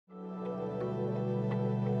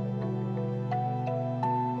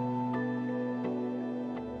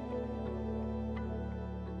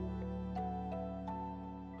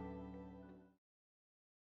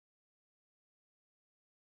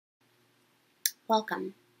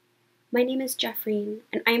Welcome. My name is Jeffreen,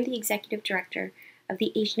 and I am the Executive Director of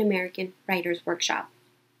the Asian American Writers Workshop.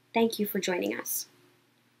 Thank you for joining us.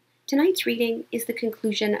 Tonight's reading is the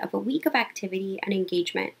conclusion of a week of activity and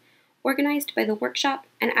engagement organized by the workshop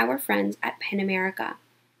and our friends at PEN America,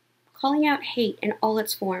 calling out hate in all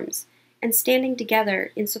its forms and standing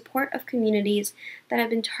together in support of communities that have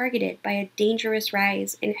been targeted by a dangerous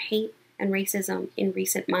rise in hate and racism in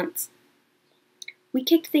recent months. We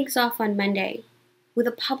kicked things off on Monday with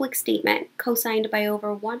a public statement co-signed by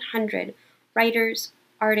over 100 writers,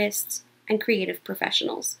 artists, and creative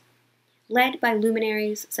professionals, led by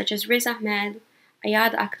luminaries such as Riz Ahmed,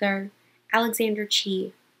 Ayad Akhtar, Alexander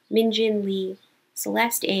Chi, Minjin Lee,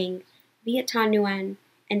 Celeste Ng, Viet Thanh Nguyen,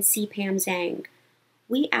 and C. Pam Zhang.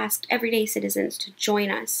 We asked everyday citizens to join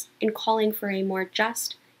us in calling for a more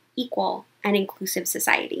just, equal, and inclusive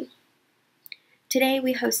society. Today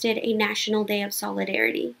we hosted a National Day of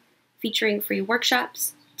Solidarity, featuring free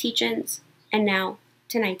workshops, teach-ins, and now,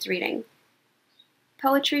 tonight's reading.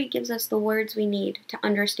 Poetry gives us the words we need to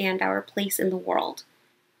understand our place in the world.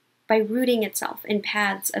 By rooting itself in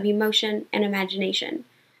paths of emotion and imagination,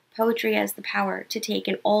 poetry has the power to take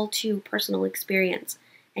an all-too-personal experience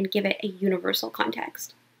and give it a universal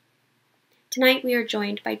context. Tonight we are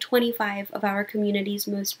joined by 25 of our community's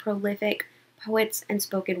most prolific poets and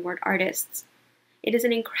spoken word artists. It is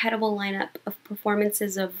an incredible lineup of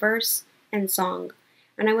performances of verse and song,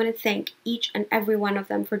 and I want to thank each and every one of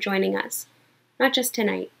them for joining us, not just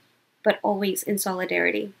tonight, but always in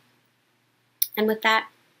solidarity. And with that,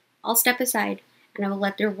 I'll step aside and I will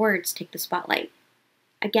let their words take the spotlight.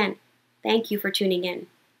 Again, thank you for tuning in.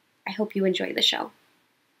 I hope you enjoy the show.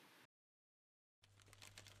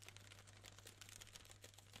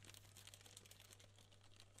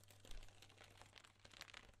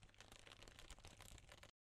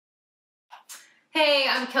 Hey,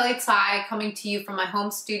 I'm Kelly Tsai, coming to you from my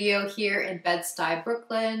home studio here in Bed-Stuy,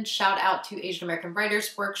 Brooklyn. Shout out to Asian American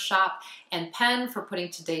Writers Workshop and PEN for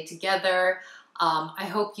putting today together. I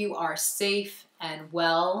hope you are safe and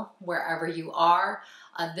well wherever you are.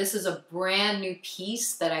 This is a brand new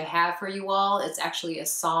piece that I have for you all. It's actually a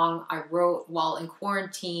song I wrote while in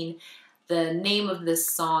quarantine. The name of this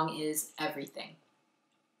song is Everything.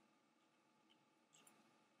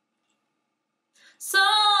 So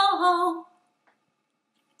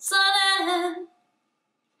sudden,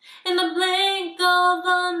 in the blink of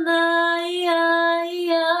an eye,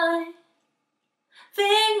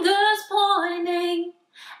 fingers pointing,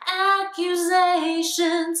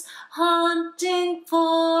 accusations, hunting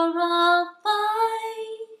for a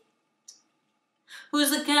fight. Who's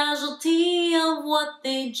the casualty of what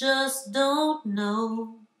they just don't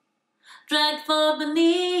know? Dragged far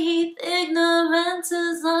beneath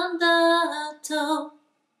ignorance's undertow.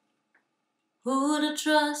 Who to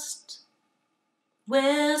trust?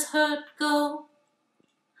 Where's hurt go?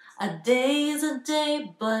 A day's a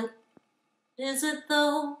day, but is it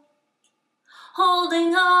though?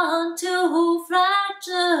 Holding on to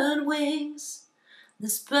fractured wings.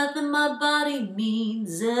 This breath in my body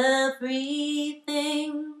means everything.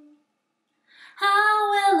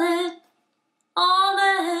 How will it all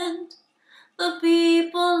end? The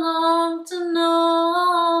people long to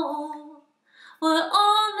know. We're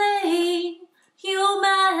only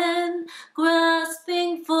human,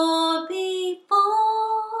 grasping for before.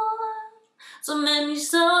 So many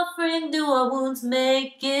suffering, do our wounds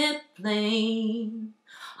make it plain?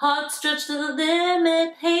 Heart stretched to the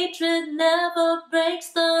limit, hatred never breaks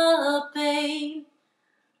the pain.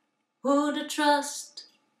 Who to trust?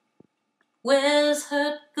 Where's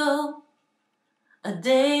hurt go? A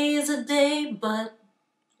day is a day, but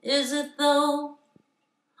is it though?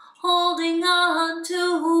 Holding on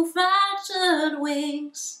to fractured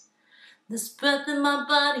wings. This breath in my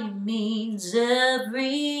body means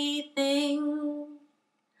everything.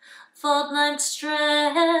 Fault lines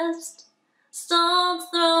stressed, storms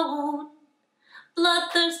thrown.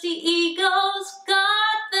 Bloodthirsty egos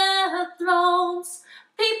guard their thrones.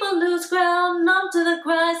 People lose ground, numb to the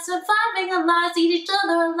cry, surviving our lives, eat each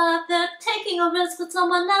other alive. They're taking a risk with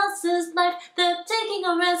someone else's life. They're taking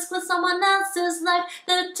a risk with someone else's life.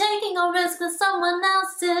 They're taking a risk with someone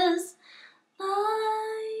else's life.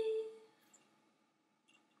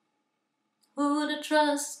 Who to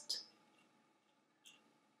trust?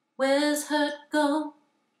 Where's hurt go?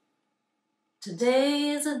 Today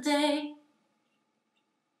is a day,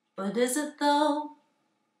 but is it though?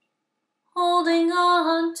 Holding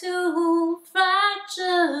on to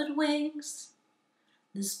fractured wings.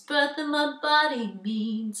 This breath in my body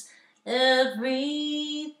means everything.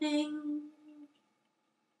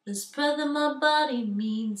 This breath in my body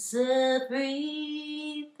means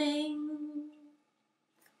everything.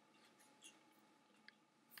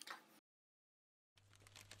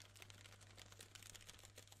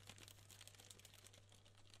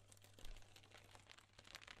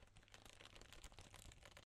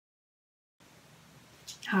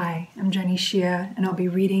 Hi, I'm Zen-Yie, and I'll be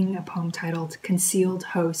reading a poem titled Concealed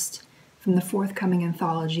Host from the forthcoming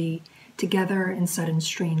anthology Together in Sudden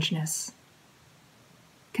Strangeness.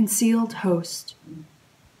 Concealed Host.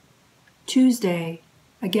 Tuesday,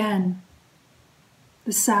 again.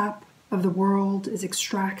 The sap of the world is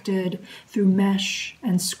extracted through mesh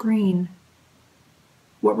and screen.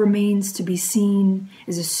 What remains to be seen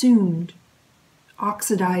is assumed,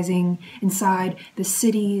 oxidizing inside the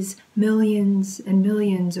city's millions and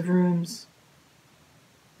millions of rooms.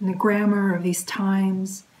 In the grammar of these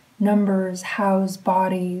times, numbers house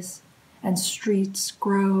bodies, and streets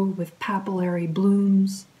grow with papillary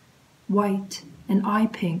blooms, white and eye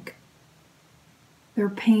pink. There are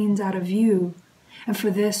panes out of view, and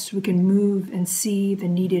for this we can move and see the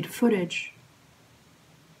needed footage.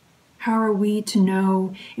 How are we to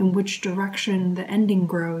know in which direction the ending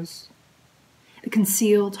grows? The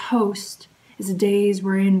concealed host is the days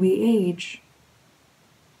wherein we age.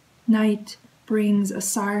 Night brings a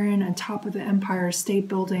siren on top of the Empire State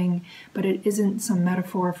Building, but it isn't some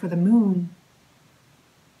metaphor for the moon.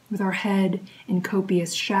 With our head in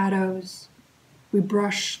copious shadows, we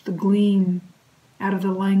brush the gleam out of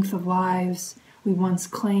the length of lives we once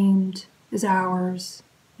claimed as ours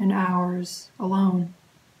and ours alone.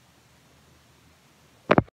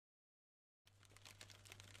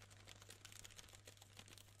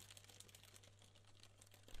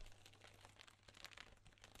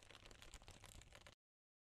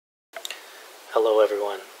 Hello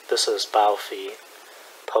everyone, this is Baofi,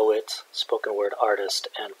 poet, spoken word artist,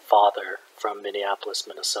 and father from Minneapolis,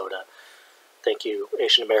 Minnesota. Thank you,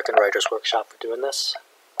 Asian American Writers Workshop, for doing this.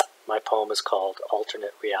 My poem is called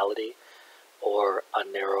Alternate Reality, or A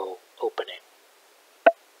Narrow Opening.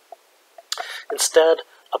 Instead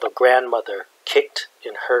of a grandmother kicked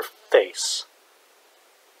in her face,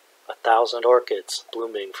 1,000 orchids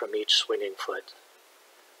blooming from each swinging foot,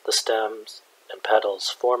 the stems and petals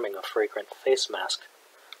forming a fragrant face mask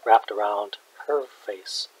wrapped around her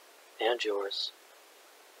face and yours.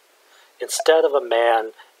 Instead of a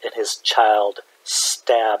man and his child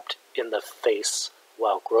stabbed in the face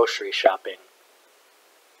while grocery shopping,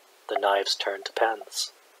 the knives turned to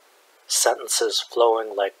pens, sentences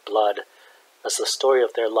flowing like blood as the story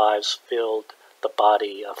of their lives filled the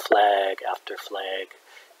body of flag after flag,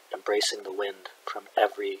 embracing the wind from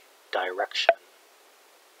every direction.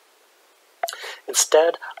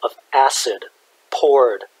 Instead of acid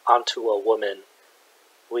poured onto a woman,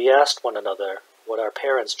 we asked one another what our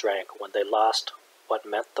parents drank when they lost what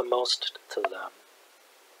meant the most to them.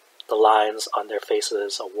 The lines on their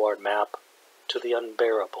faces a ward map to the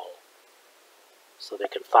unbearable, so they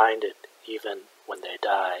can find it even when they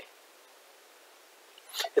die.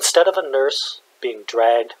 Instead of a nurse being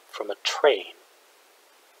dragged from a train,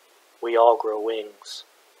 we all grow wings.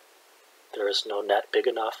 There is no net big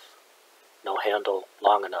enough, no handle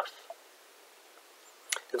long enough.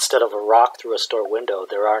 Instead of a rock through a store window,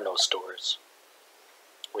 there are no stores.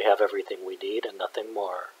 We have everything we need and nothing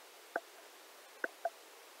more.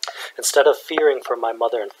 Instead of fearing for my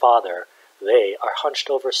mother and father, they are hunched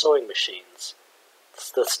over sewing machines.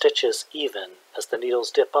 The stitches even as the needles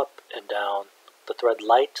dip up and down, the thread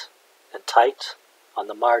light and tight on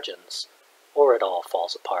the margins, or it all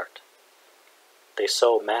falls apart. They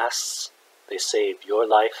sew masks, they save your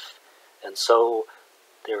life, and so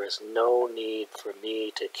there is no need for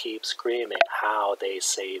me to keep screaming how they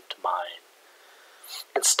saved mine.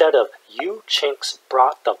 Instead of, "You chinks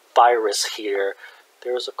brought the virus here,"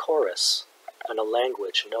 there is a chorus and a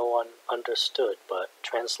language no one understood but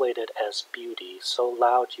translated as beauty, so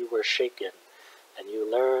loud you were shaken, and you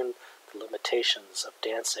learned the limitations of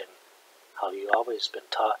dancing, how you always been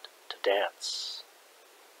taught to dance.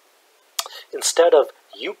 Instead of,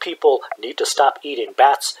 "You people need to stop eating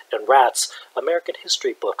bats and rats," American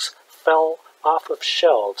history books fell off of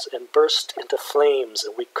shelves and burst into flames,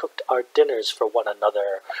 and we cooked our dinners for one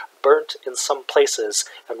another, burnt in some places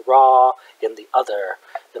and raw in the other.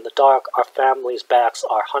 In the dark, our families' backs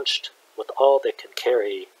are hunched with all they can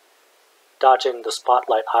carry, dodging the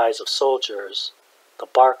spotlight eyes of soldiers, the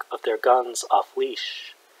bark of their guns off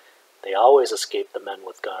leash. They always escape the men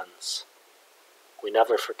with guns. We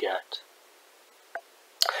never forget.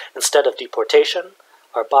 Instead of deportation,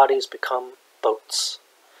 our bodies become boats.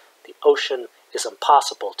 The ocean is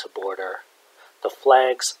impossible to border. The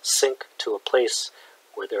flags sink to a place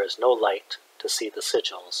where there is no light to see the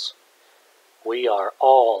sigils. We are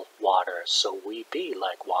all water, so we be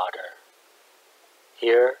like water.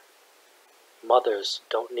 Here, mothers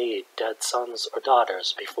don't need dead sons or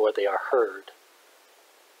daughters before they are heard.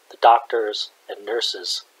 The doctors and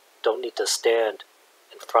nurses don't need to stand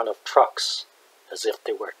in front of trucks as if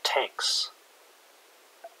they were tanks.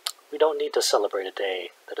 We don't need to celebrate a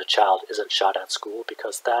day that a child isn't shot at school,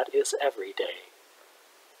 because that is every day.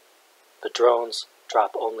 The drones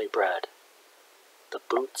drop only bread. The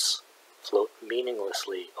boots float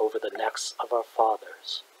meaninglessly over the necks of our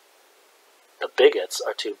fathers. The bigots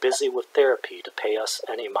are too busy with therapy to pay us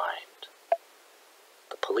any mind.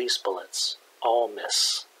 The police bullets all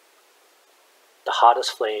miss. The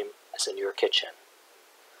hottest flame is in your kitchen.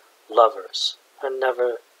 Lovers are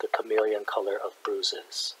never the chameleon color of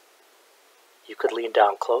bruises. You could lean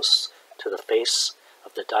down close to the face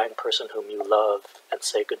of the dying person whom you love and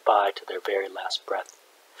say goodbye to their very last breath.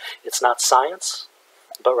 It's not science,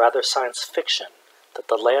 but rather science fiction, that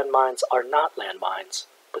the landmines are not landmines,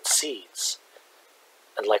 but seeds.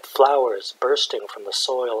 And like flowers bursting from the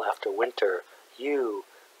soil after winter, you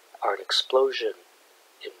are an explosion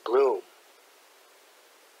in bloom.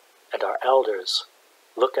 And our elders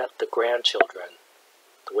look at the grandchildren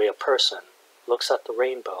the way a person looks at the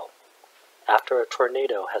rainbow after a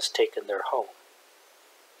tornado has taken their home,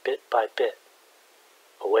 bit by bit,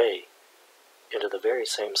 away into the very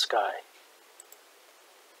same sky.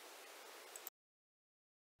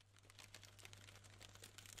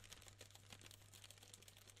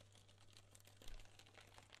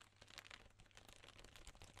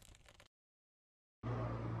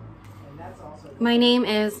 My name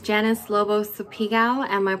is Janice Lobo Sapigao,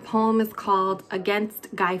 and my poem is called Against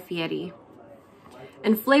Guy Fieri.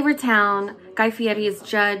 In Flavortown, Guy Fieri is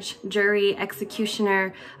judge, jury,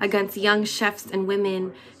 executioner against young chefs and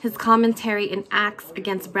women. His commentary enacts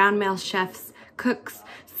against brown male chefs, cooks.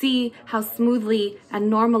 See how smoothly and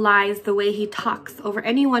normalized the way he talks over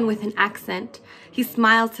anyone with an accent. He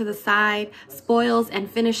smiles to the side, spoils and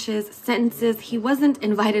finishes sentences he wasn't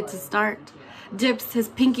invited to start. Dips his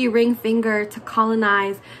pinky ring finger to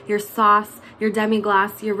colonize your sauce, your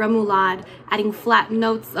demi-glace, your remoulade, adding flat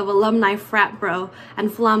notes of alumni frat bro, and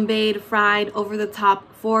flambéed fried over the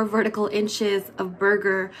top 4 vertical inches of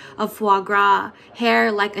burger, of foie gras, hair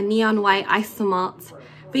like a neon white isomalt.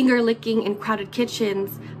 Finger licking in crowded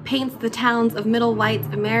kitchens, paints the towns of Middle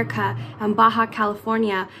White America and Baja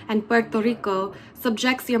California and Puerto Rico,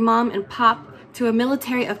 subjects your mom and pop to a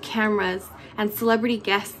military of cameras and celebrity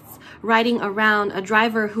guests riding around, a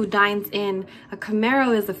driver who dines in. A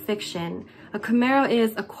Camaro is a fiction. A Camaro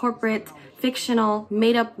is a corporate, fictional,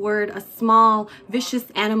 made-up word, a small, vicious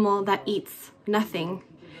animal that eats nothing.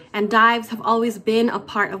 And dives have always been a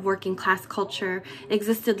part of working class culture,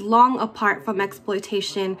 existed long apart from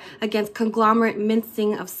exploitation, against conglomerate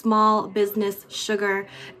mincing of small business sugar.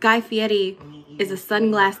 Guy Fieri is a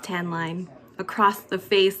sunglass tan line. Across the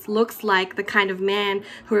face, looks like the kind of man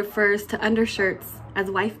who refers to undershirts as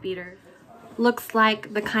wife beaters. Looks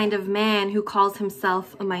like the kind of man who calls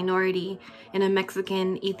himself a minority in a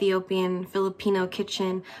Mexican, Ethiopian, Filipino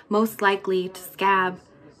kitchen, most likely to scab,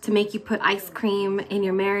 to make you put ice cream in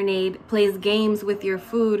your marinade, plays games with your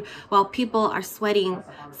food while people are sweating,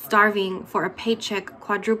 starving for a paycheck,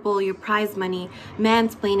 quadruple your prize money,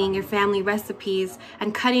 mansplaining your family recipes,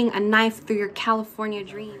 and cutting a knife through your California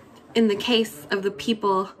dream. In the case of the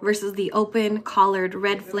people versus the open collared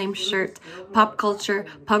red flame shirt, pop culture,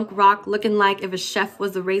 punk rock looking like if a chef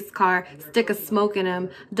was a race car, stick a smoke in him,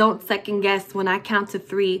 don't second guess when I count to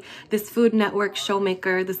 3, this Food Network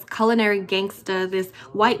showmaker, this culinary gangsta, this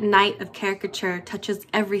white knight of caricature touches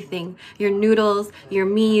everything, your noodles, your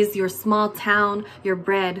mies, your small town, your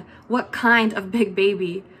bread. What kind of big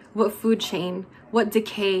baby? What food chain? What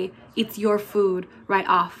decay eats your food right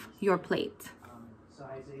off your plate?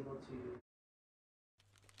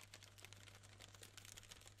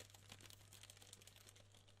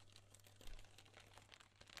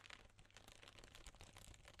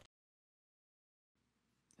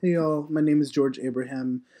 Hey y'all, my name is George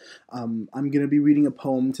Abraham. I'm going to be reading a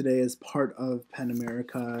poem today as part of PEN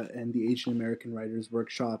America and the Asian American Writers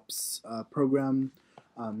Workshop's program,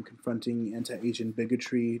 confronting anti-Asian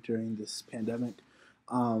bigotry during this pandemic.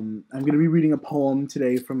 I'm going to be reading a poem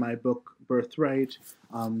today from my book Birthright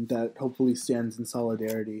that hopefully stands in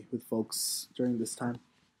solidarity with folks during this time.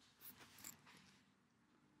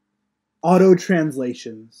 Auto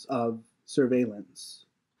translations of surveillance.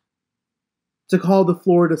 To call the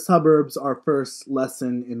Florida suburbs our first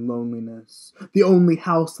lesson in loneliness. The only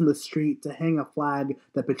house on the street to hang a flag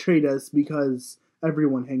that betrayed us because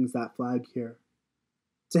everyone hangs that flag here.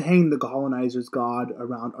 To hang the colonizer's God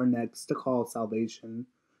around our necks to call salvation.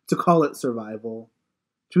 To call it survival.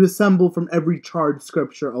 To assemble from every charred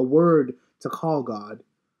scripture a word to call God.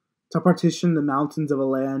 To partition the mountains of a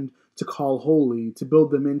land to call holy. To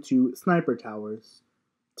build them into sniper towers.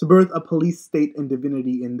 To birth a police state and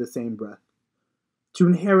divinity in the same breath. To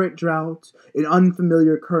inherit drought in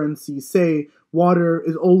unfamiliar currency, say water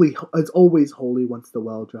is always holy once the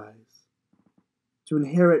well dries. To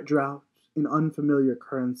inherit drought in unfamiliar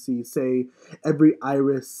currency, say every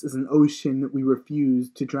iris is an ocean we refuse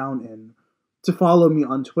to drown in. To follow me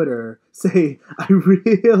on Twitter, say I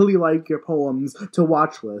really like your poems, to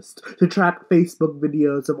watch list, to track Facebook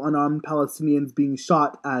videos of unarmed Palestinians being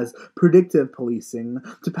shot as predictive policing,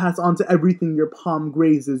 to pass on to everything your palm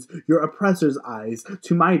grazes your oppressor's eyes,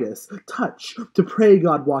 to Midas, touch, to pray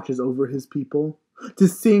God watches over his people, to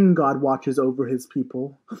sing God watches over his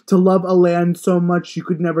people, to love a land so much you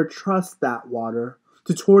could never trust that water,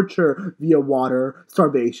 to torture via water,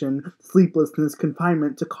 starvation, sleeplessness,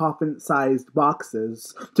 confinement to coffin-sized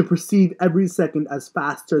boxes, to perceive every second as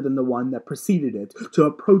faster than the one that preceded it, to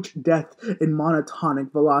approach death in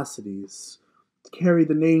monotonic velocities, to carry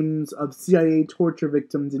the names of CIA torture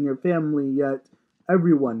victims in your family, yet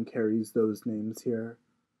everyone carries those names here,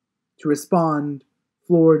 to respond,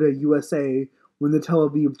 Florida, USA, when the Tel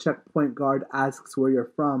Aviv checkpoint guard asks where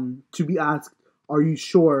you're from, to be asked, are you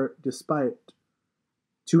sure, despite,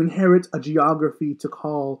 to inherit a geography to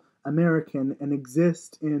call American and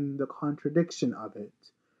exist in the contradiction of it,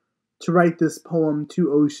 to write this poem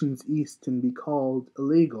 2 oceans east and be called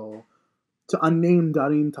illegal, to unname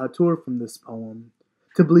Darin Tatur from this poem,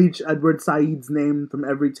 to bleach Edward Said's name from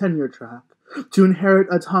every tenure track, to inherit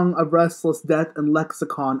a tongue of restless death and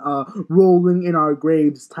lexicon, a rolling in our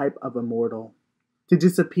graves type of immortal, to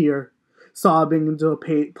disappear, sobbing into a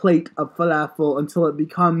plate of falafel until it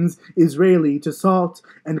becomes Israeli, to salt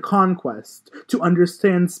and conquest, to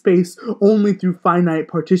understand space only through finite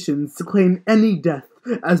partitions, to claim any death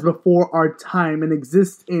as before our time and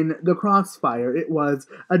exist in the crossfire. It was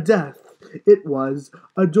a death. It was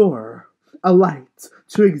a door. A light,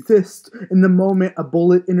 to exist in the moment a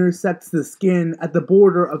bullet intersects the skin at the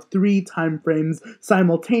border of 3 time frames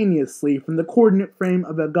simultaneously. From the coordinate frame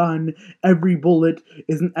of a gun, every bullet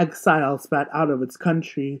is an exile spat out of its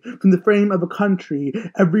country. From the frame of a country,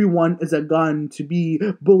 everyone is a gun to be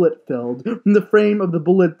bullet-filled. From the frame of the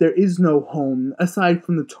bullet, there is no home, aside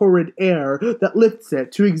from the torrid air that lifts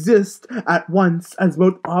it, to exist at once as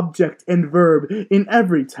both object and verb in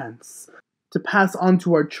every tense. To pass on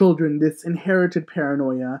to our children this inherited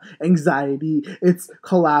paranoia, anxiety, its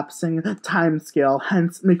collapsing timescale,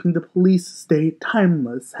 hence making the police state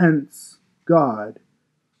timeless, hence God.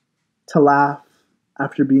 To laugh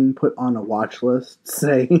after being put on a watch list,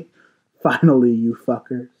 say, finally you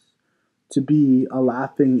fuckers. To be a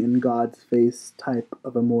laughing in God's face type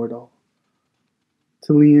of immortal.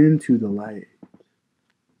 To lean into the light,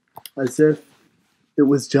 as if it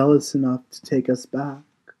was jealous enough to take us back.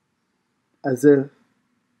 As if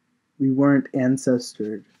we weren't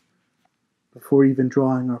ancestored before even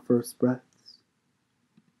drawing our first breaths.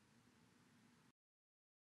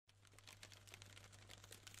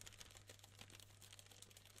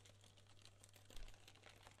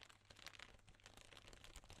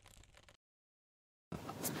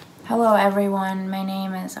 Hello everyone, my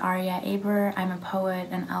name is Aria Aber. I'm a poet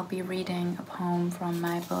and I'll be reading a poem from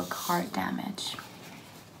my book Heart Damage.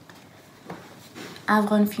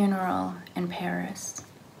 Aber funeral in Paris.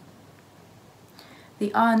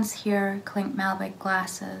 The aunts here clink Malbec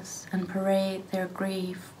glasses and parade their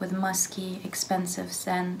grief with musky, expensive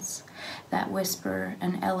scents that whisper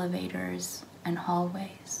in elevators and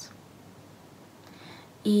hallways.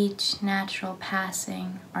 Each natural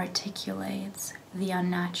passing articulates the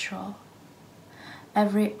unnatural.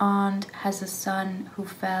 Every aunt has a son who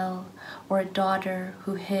fell or a daughter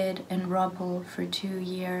who hid in rubble for 2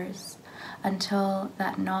 years, until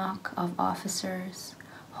that knock of officers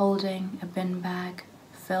holding a bin bag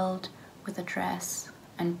filled with a dress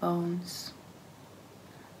and bones.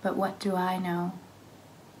 But what do I know?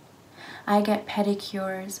 I get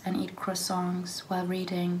pedicures and eat croissants while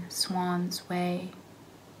reading Swan's Way.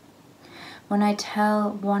 When I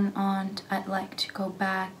tell one aunt I'd like to go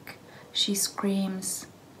back, she screams,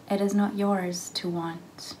 "It is not yours to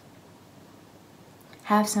want."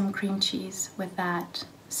 "Have some cream cheese with that,"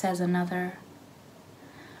 says another.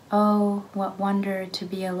 Oh, what wonder to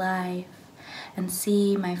be alive and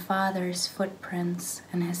see my father's footprints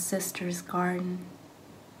in his sister's garden.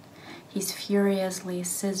 He's furiously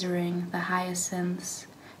scissoring the hyacinths,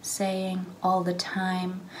 saying all the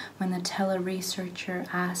time when the tele-researcher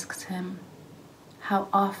asks him, "How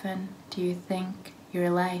often do you think your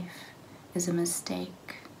life is a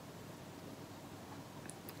mistake?"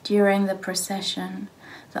 During the procession,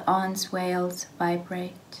 the aunts' wails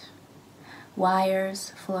vibrate,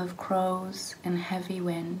 wires full of crows in heavy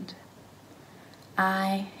wind.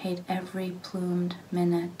 I hate every plumed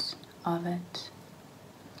minute of it.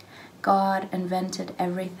 God invented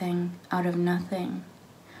everything out of nothing,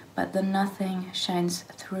 but the nothing shines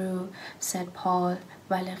through, said Paul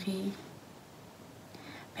Valéry.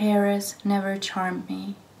 Perez never charmed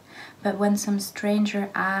me, but when some stranger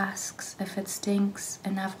asks if it stinks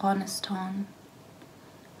in Afghanistan,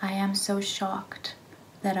 I am so shocked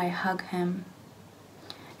that I hug him,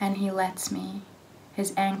 and he lets me,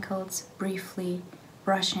 his ankles briefly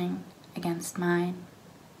brushing against mine.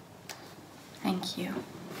 Thank you.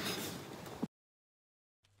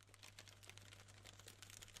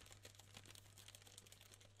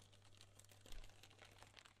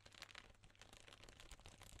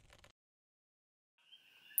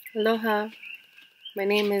 Aloha, my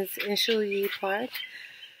name is Ishle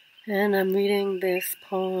and I'm reading this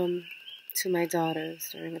poem to my daughters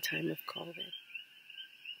during a time of COVID.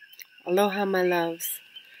 Aloha, my loves.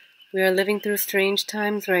 We are living through strange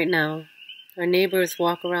times right now. Our neighbors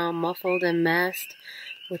walk around muffled and masked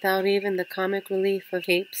without even the comic relief of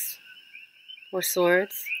capes or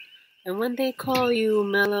swords. And when they call you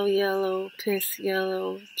mellow yellow, piss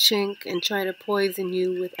yellow, chink, and try to poison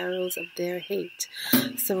you with arrows of their hate,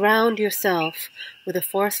 surround yourself with a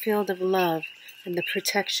force field of love and the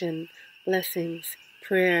protection, blessings,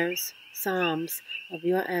 prayers, psalms of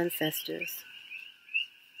your ancestors.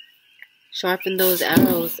 Sharpen those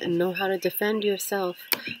arrows and know how to defend yourself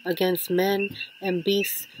against men and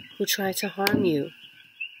beasts who try to harm you.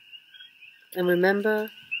 And remember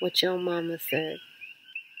what your mama said.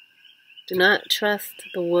 Do not trust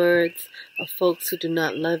the words of folks who do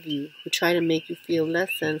not love you, who try to make you feel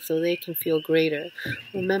less than so they can feel greater.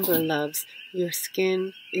 Remember, loves, your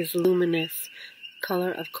skin is luminous,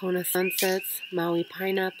 color of Kona sunsets, Maui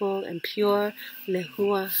pineapple, and pure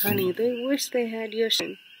lehua honey. They wish they had your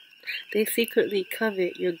skin. They secretly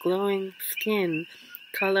covet your glowing skin,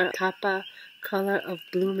 color tapa, color of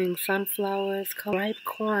blooming sunflowers, color ripe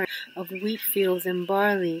corn, of wheat fields and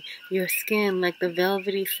barley, your skin like the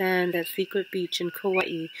velvety sand at Secret Beach in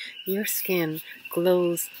Kauai. Your skin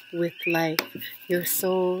glows with life. Your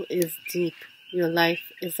soul is deep. Your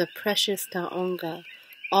life is a precious ta'onga.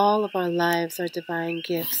 All of our lives are divine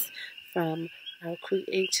gifts from our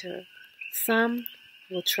Creator. Some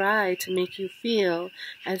will try to make you feel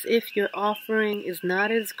as if your offering is not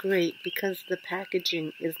as great because the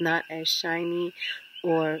packaging is not as shiny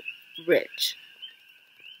or rich.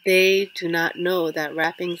 They do not know that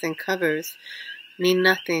wrappings and covers mean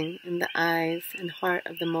nothing in the eyes and heart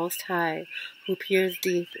of the Most High, who peers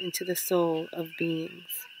deep into the soul of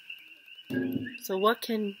beings. So what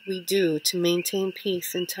can we do to maintain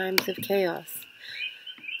peace in times of chaos?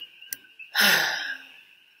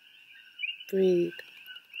 Breathe.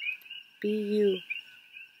 Be you.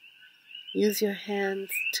 Use your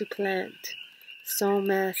hands to plant, sew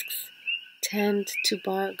masks, tend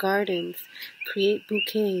to gardens, create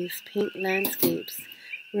bouquets, paint landscapes.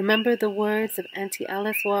 Remember the words of Auntie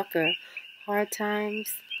Alice Walker, hard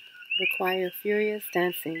times require furious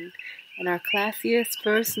dancing, and our classiest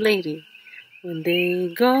First Lady, when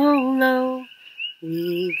they go low,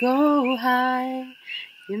 we go high.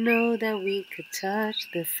 You know that we could touch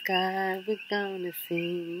the sky. We're gonna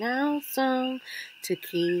sing our song to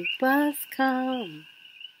keep us calm.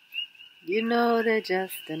 You know they're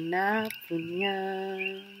just enough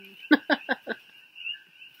young.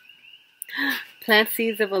 Plant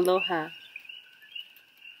seeds of aloha.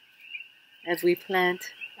 As we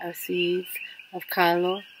plant our seeds of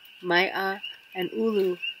kalo, mai'a, and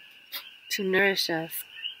ulu to nourish us.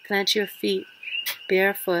 Plant your feet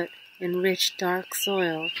barefoot in rich dark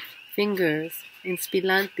soil, fingers in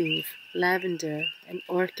spilantes, lavender, and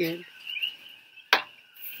orchid.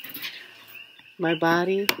 My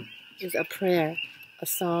body is a prayer, a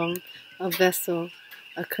song, a vessel,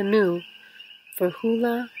 a canoe, for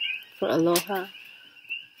hula, for aloha,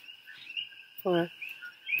 for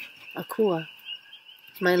akua.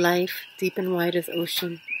 My life, deep and wide as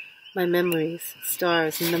ocean, my memories,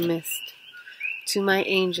 stars in the mist. To my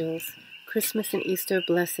angels, Christmas and Easter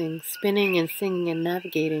blessings, spinning and singing and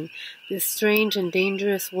navigating this strange and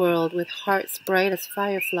dangerous world with hearts bright as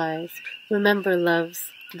fireflies. Remember,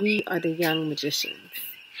 loves, we are the young magicians.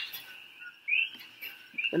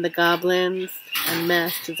 When the goblins and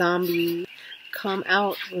masked zombies come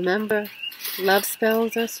out, remember, love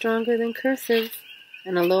spells are stronger than curses,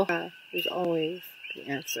 and aloha is always the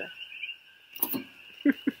answer.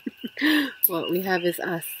 What we have is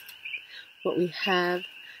us. What we have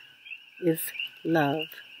is love.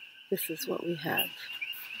 This is what we have.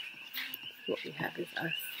 What we have is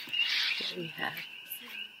us. What we have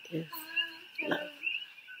is love.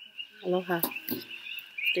 Aloha.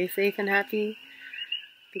 Stay safe and happy.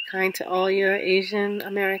 Be kind to all your Asian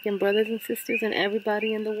American brothers and sisters and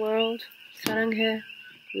everybody in the world. Saranghe.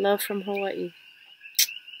 Love from Hawaii.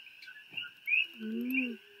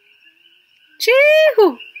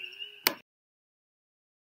 Chee-hoo!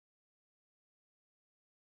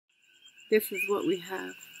 This is what we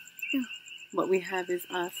have. What we have is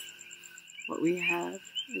us. What we have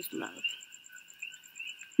is love.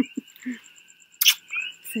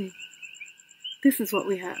 See, this is what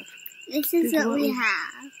we have. This is what we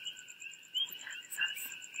have.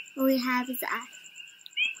 What we have is us.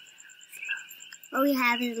 What we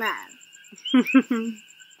have is love.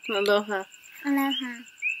 Aloha. Aloha.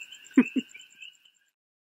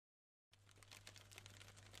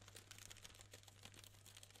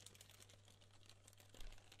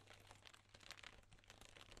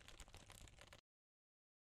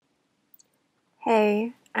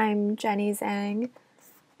 Hey, I'm Jenny Zhang,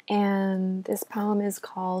 and this poem is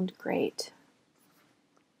called Great.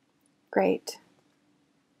 Great.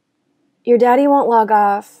 Your daddy won't log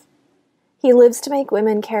off. He lives to make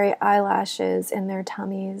women carry eyelashes in their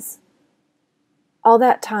tummies. All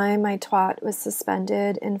that time my twat was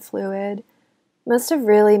suspended in fluid must have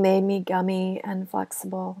really made me gummy and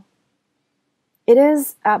flexible. It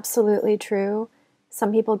is absolutely true.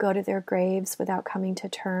 Some people go to their graves without coming to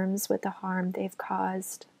terms with the harm they've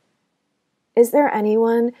caused. Is there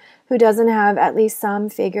anyone who doesn't have at least some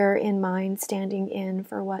figure in mind standing in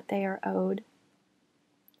for what they are owed?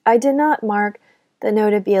 I did not mark the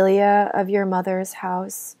notabilia of your mother's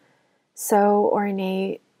house, so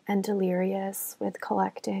ornate and delirious with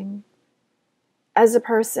collecting. As a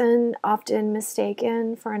person often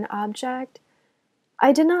mistaken for an object,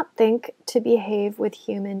 I did not think to behave with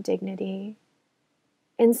human dignity.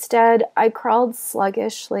 Instead, I crawled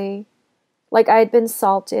sluggishly, like I had been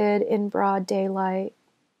salted in broad daylight.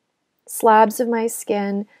 Slabs of my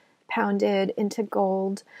skin pounded into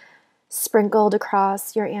gold, sprinkled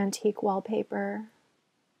across your antique wallpaper.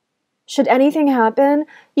 Should anything happen,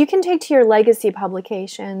 you can take to your Legacy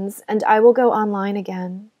publications, and I will go online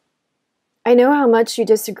again. I know how much you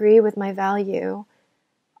disagree with my value.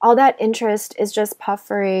 All that interest is just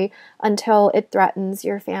puffery until it threatens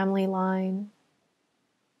your family line.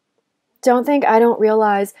 Don't think I don't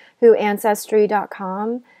realize who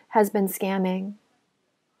Ancestry.com has been scamming.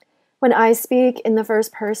 When I speak in the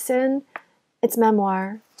first person, it's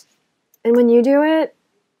memoir. And when you do it,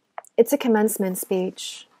 it's a commencement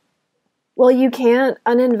speech. Well, you can't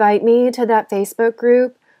uninvite me to that Facebook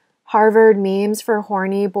group, Harvard Memes for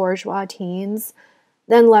Horny Bourgeois Teens,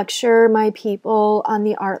 then lecture my people on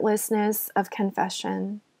the artlessness of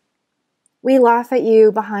confession. We laugh at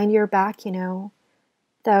you behind your back, you know,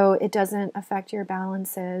 though it doesn't affect your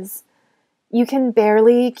balances. You can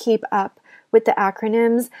barely keep up with the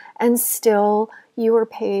acronyms, and still you were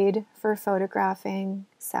paid for photographing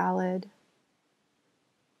salad.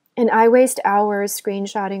 And I waste hours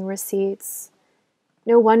screenshotting receipts.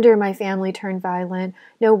 No wonder my family turned violent.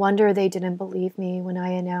 No wonder they didn't believe me when I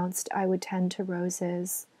announced I would tend to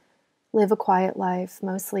roses, live a quiet life,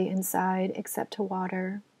 mostly inside, except to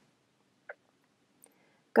water.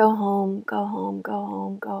 Go home, go home, go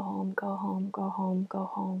home, go home, go home, go home, go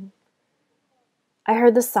home. I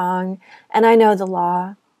heard the song, and I know the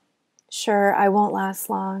law. Sure, I won't last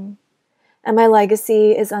long, and my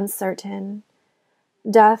legacy is uncertain.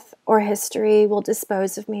 Death or history will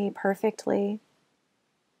dispose of me perfectly.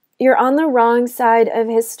 You're on the wrong side of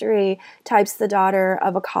history, types the daughter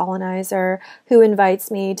of a colonizer who invites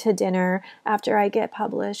me to dinner after I get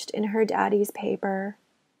published in her daddy's paper.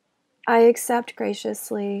 I accept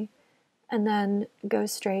graciously and then go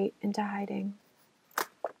straight into hiding.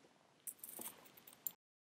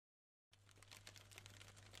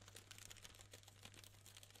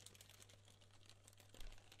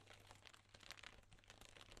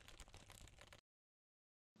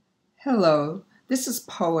 Hello, this is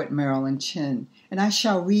poet Marilyn Chin, and I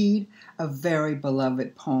shall read a very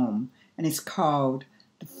beloved poem, and it's called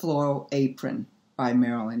The Floral Apron by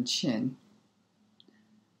Marilyn Chin.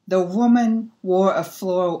 The woman wore a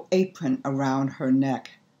floral apron around her neck,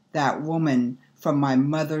 that woman from my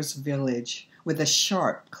mother's village, with a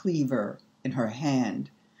sharp cleaver in her hand.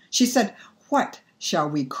 She said, "What shall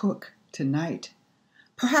we cook tonight?"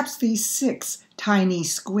 Perhaps these 6 tiny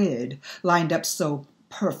squid lined up so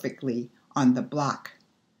perfectly on the block.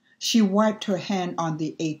 She wiped her hand on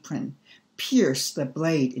the apron, pierced the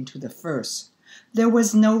blade into the first. There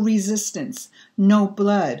was no resistance, no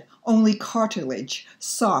blood, only cartilage,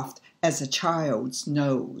 soft as a child's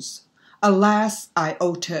nose. A last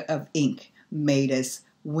iota of ink made us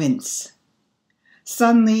wince.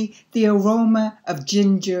 Suddenly, the aroma of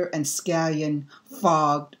ginger and scallion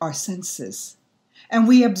fogged our senses. and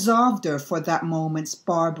we absolved her for that moment's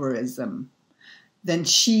barbarism. Then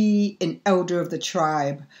she, an elder of the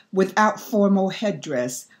tribe, without formal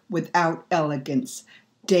headdress, without elegance,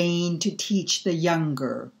 deigned to teach the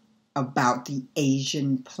younger about the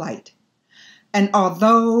Asian plight. And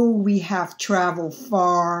although we have traveled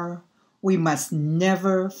far, we must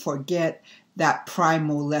never forget that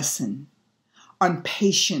primal lesson on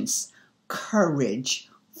patience, courage,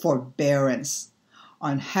 forbearance,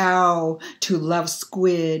 on how to love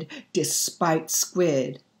squid despite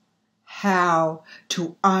squid, how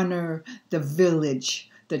to honor the village,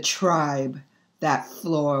 the tribe, that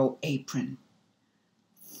floral apron.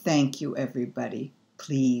 Thank you, everybody.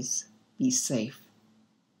 Please be safe.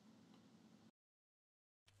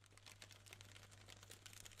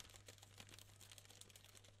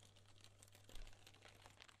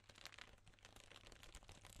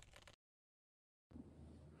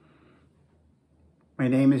 My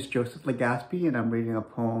name is Joseph Legaspi, and I'm reading a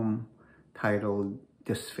poem titled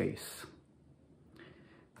This Face.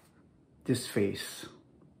 This face.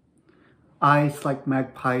 Eyes like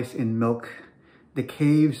magpies in milk, the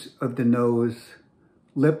caves of the nose,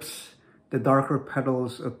 lips, the darker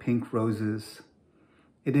petals of pink roses.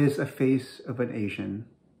 It is a face of an Asian.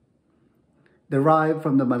 Derived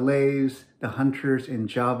from the Malays, the hunters in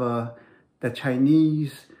Java, the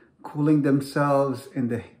Chinese, cooling themselves in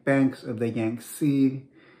the banks of the Yangtze,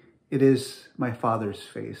 it is my father's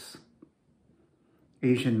face.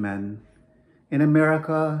 Asian men. In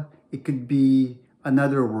America, it could be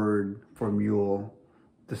another word for mule,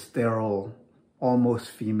 the sterile, almost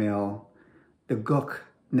female, the gook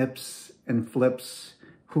nips and flips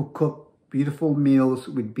who cook beautiful meals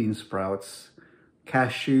with bean sprouts,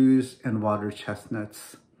 cashews and water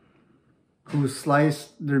chestnuts, who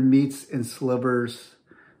slice their meats in slivers,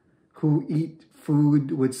 who eat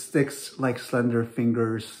food with sticks like slender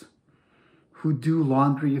fingers, who do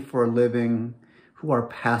laundry for a living, who are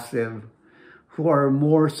passive, who are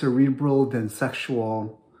more cerebral than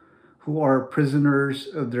sexual, who are prisoners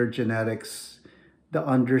of their genetics, the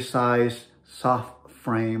undersized, soft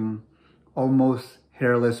frame, almost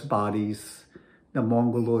hairless bodies, the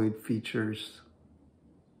mongoloid features.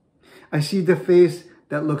 I see the face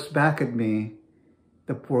that looks back at me,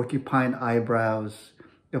 the porcupine eyebrows,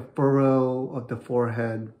 the furrow of the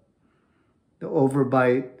forehead, the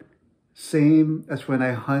overbite, same as when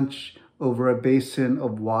I hunch over a basin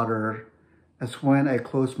of water, as when I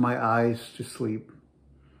close my eyes to sleep.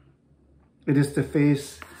 It is the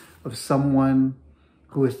face of someone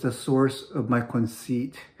who is the source of my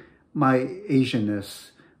conceit, my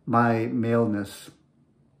Asianness, my maleness.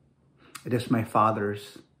 It is my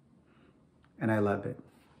father's, and I love it.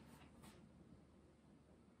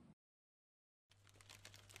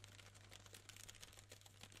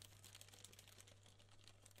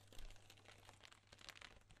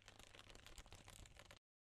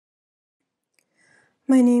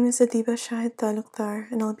 My name is Adeeba Shahid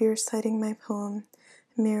Talukder, and I'll be reciting my poem,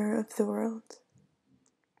 Mirror of the World.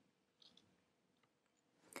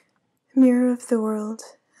 Mirror of the World,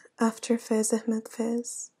 after Faiz Ahmed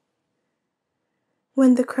Faiz.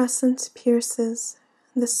 When the crescent pierces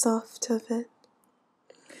the soft of it,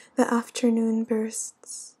 the afternoon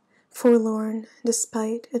bursts, forlorn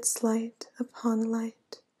despite its light upon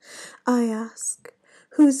light. I ask,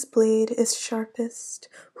 whose blade is sharpest?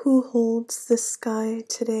 Who holds the sky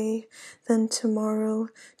today, then tomorrow?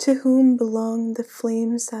 To whom belong the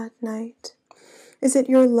flames at night? Is it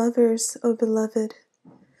your lovers, O beloved,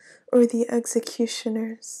 or the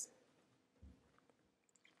executioners?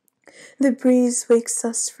 The breeze wakes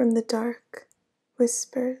us from the dark,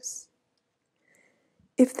 whispers.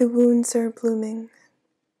 If the wounds are blooming,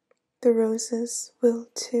 the roses will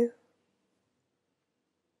too.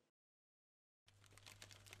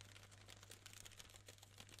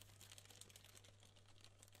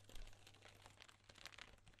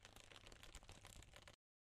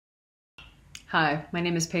 Hi, my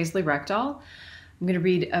name is Paisley Rekdal. I'm going to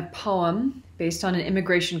read a poem based on an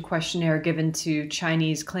immigration questionnaire given to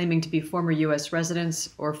Chinese claiming to be former U.S.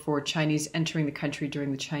 residents or for Chinese entering the country during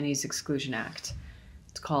the Chinese Exclusion Act.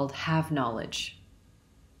 It's called Have Knowledge.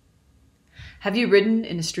 Have you ridden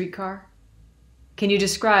in a streetcar? Can you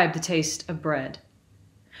describe the taste of bread?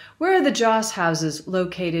 Where are the joss houses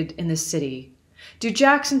located in the city? Do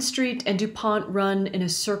Jackson Street and DuPont run in a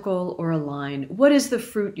circle or a line? What is the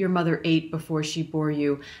fruit your mother ate before she bore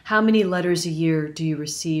you? How many letters a year do you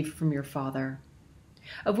receive from your father?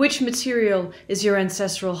 Of which material is your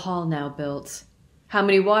ancestral hall now built? How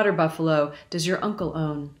many water buffalo does your uncle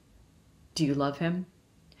own? Do you love him?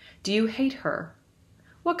 Do you hate her?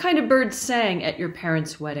 What kind of birds sang at your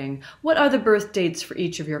parents' wedding? What are the birth dates for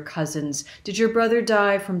each of your cousins? Did your brother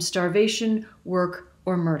die from starvation, work,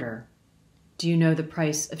 or murder? Do you know the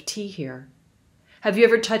price of tea here? Have you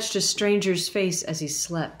ever touched a stranger's face as he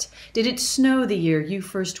slept? Did it snow the year you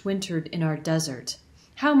first wintered in our desert?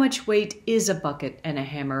 How much weight is a bucket and a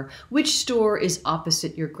hammer? Which store is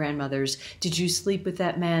opposite your grandmother's? Did you sleep with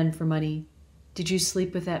that man for money? Did you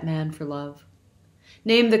sleep with that man for love?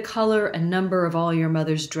 Name the color and number of all your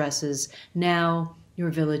mother's dresses, now your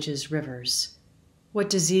village's rivers. What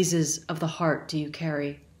diseases of the heart do you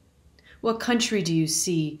carry? What country do you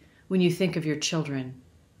see when you think of your children?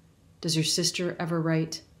 Does your sister ever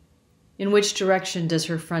write? In which direction does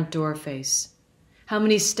her front door face? How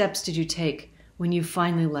many steps did you take when you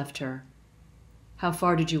finally left her? How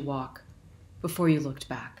far did you walk before you looked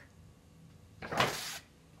back?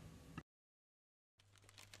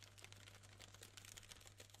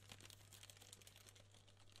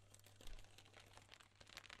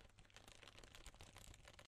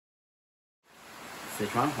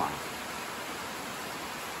 Sichuanhua.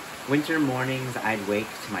 Winter mornings I'd wake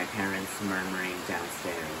to my parents murmuring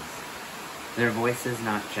downstairs, their voices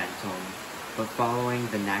not gentle, but following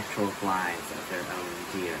the natural glides of their own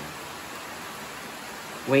deer.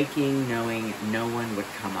 Waking knowing no one would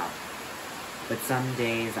come up, but some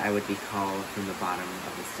days I would be called from the bottom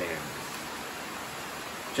of the stairs.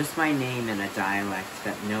 Just my name in a dialect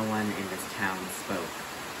that no one in this town spoke,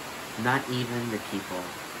 not even the people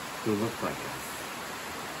who looked like us.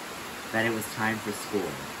 That it was time for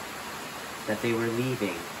school, that they were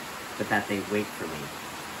leaving, but that they'd wait for me.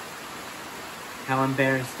 How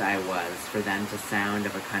embarrassed I was for them to sound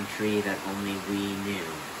of a country that only we knew.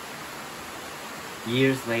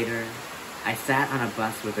 Years later, I sat on a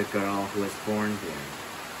bus with a girl who was born here.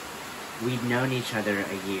 We'd known each other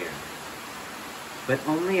a year. But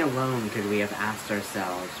only alone could we have asked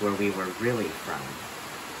ourselves where we were really from.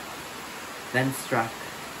 Then struck,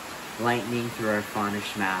 lightning through our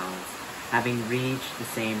faunish mouths, having reached the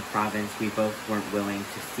same province we both weren't willing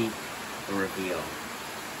to seek or reveal.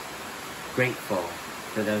 Grateful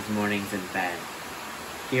for those mornings in bed,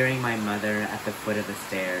 hearing my mother at the foot of the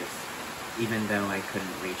stairs, even though I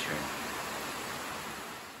couldn't reach her.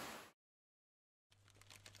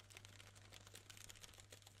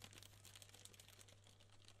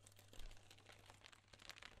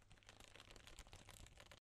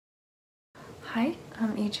 Hi,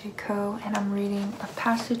 I'm EJ Ko, and I'm reading a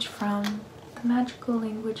passage from The Magical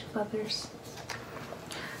Language of Others.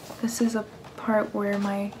 This is a part where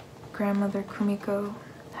my grandmother Kumiko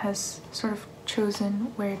has sort of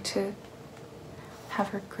chosen where to have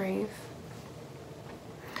her grave.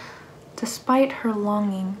 Despite her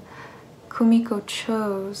longing, Kumiko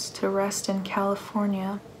chose to rest in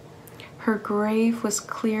California. Her grave was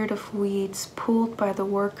cleared of weeds pulled by the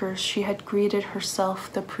workers she had greeted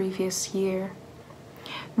herself the previous year.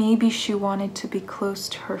 Maybe she wanted to be close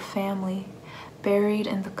to her family, buried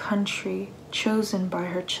in the country chosen by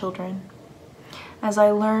her children. As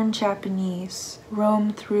I learned Japanese,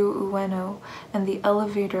 roamed through Ueno and the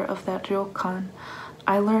elevator of that ryokan,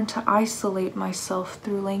 I learned to isolate myself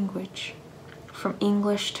through language, from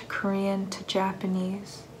English to Korean to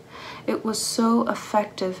Japanese. It was so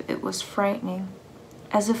effective it was frightening,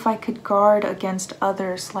 as if I could guard against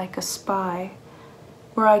others like a spy.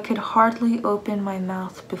 Where I could hardly open my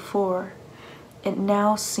mouth before, it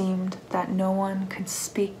now seemed that no one could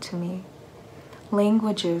speak to me.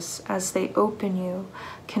 Languages, as they open you,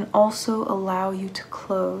 can also allow you to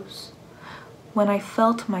close. When I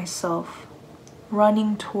felt myself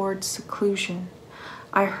running towards seclusion,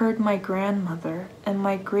 I heard my grandmother and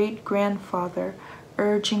my great-grandfather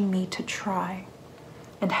urging me to try,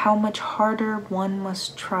 and how much harder one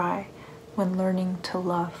must try when learning to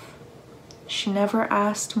love. She never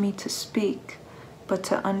asked me to speak, but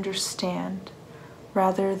to understand,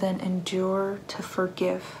 rather than endure to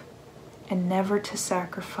forgive, and never to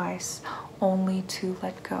sacrifice, only to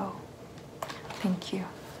let go. Thank you.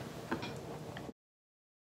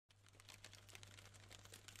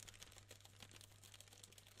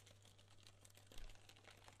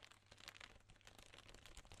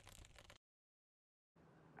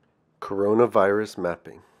 Coronavirus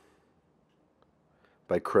Mapping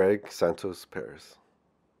by Santos Perez.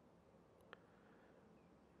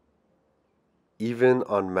 Even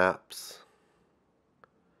on maps,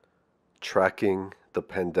 tracking the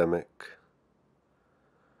pandemic,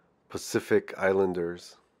 Pacific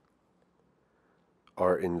Islanders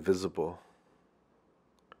are invisible,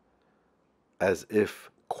 as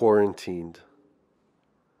if quarantined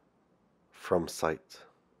from sight.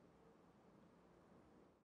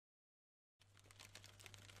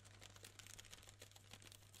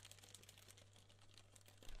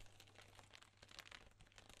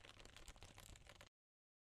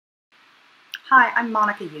 Hi, I'm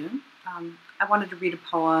Monica Youn. I wanted to read a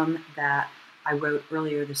poem that I wrote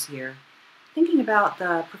earlier this year, thinking about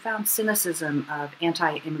the profound cynicism of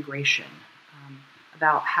anti-immigration,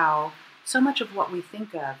 about how so much of what we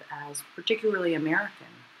think of as particularly American,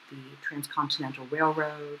 the transcontinental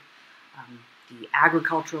railroad, the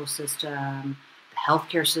agricultural system, the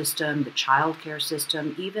healthcare system, the childcare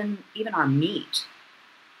system, even our meat,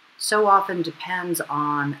 so often depends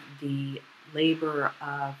on the labor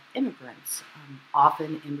of immigrants,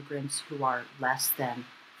 often immigrants who are less than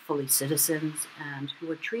fully citizens and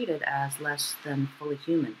who are treated as less than fully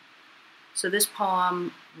human. So this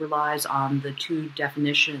poem relies on the two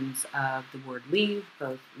definitions of the word leave,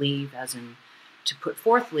 both leave as in to put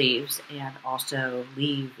forth leaves and also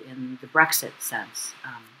leave in the Brexit sense,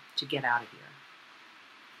 to get out of here.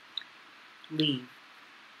 Leave.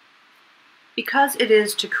 Because it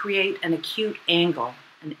is to create an acute angle,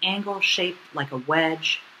 an angle shaped like a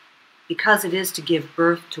wedge, because it is to give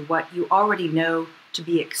birth to what you already know to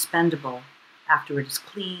be expendable after it is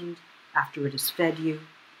cleaned, after it is fed you,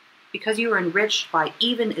 because you are enriched by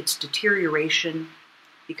even its deterioration,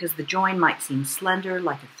 because the join might seem slender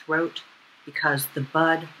like a throat, because the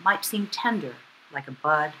bud might seem tender like a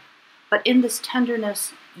bud, but in this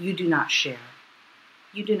tenderness you do not share.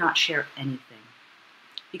 You do not share anything,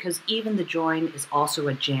 because even the join is also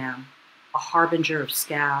a jam, a harbinger of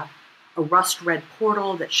scab, a rust-red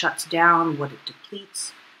portal that shuts down what it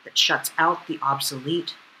depletes, that shuts out the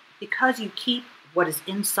obsolete, because you keep what is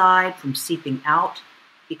inside from seeping out,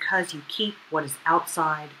 because you keep what is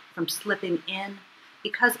outside from slipping in,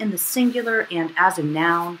 because in the singular and as a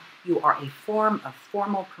noun, you are a form of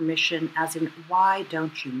formal permission, as in, why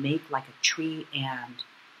don't you make like a tree and...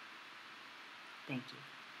 Thank you.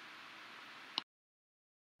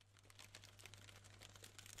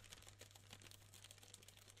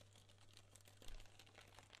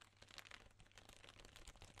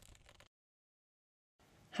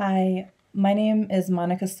 Hi, my name is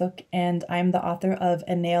Monica Suk, and I'm the author of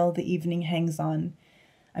A Nail the Evening Hangs On.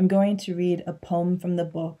 I'm going to read a poem from the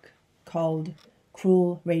book called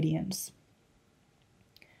Cruel Radiance.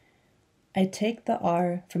 I take the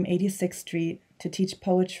R from 86th Street to teach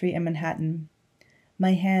poetry in Manhattan.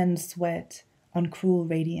 My hands sweat on Cruel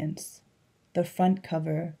Radiance. The front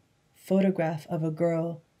cover, photograph of a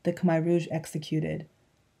girl the Khmer Rouge executed.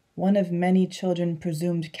 One of many children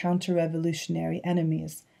presumed counter-revolutionary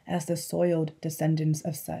enemies as the soiled descendants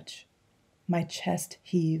of such. My chest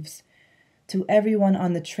heaves. To everyone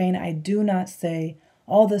on the train I do not say,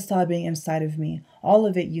 all the sobbing inside of me, all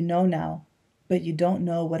of it you know now, but you don't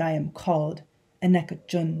know what I am called,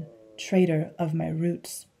 Enekajun, traitor of my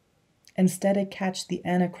roots. Instead I catch the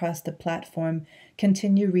N across the platform,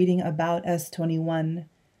 continue reading about S21.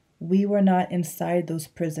 We were not inside those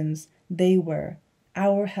prisons, they were.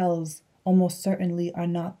 Our hells almost certainly are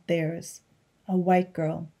not theirs. A white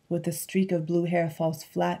girl with a streak of blue hair falls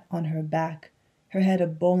flat on her back, her head a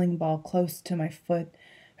bowling ball close to my foot,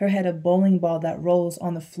 her head a bowling ball that rolls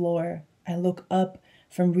on the floor. I look up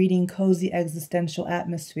from reading Cozy Existential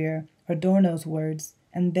Atmosphere, Adorno's words,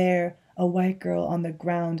 and there, a white girl on the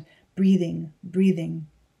ground, breathing, breathing,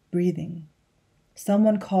 breathing.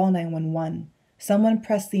 Someone call 911. Someone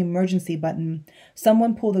press the emergency button.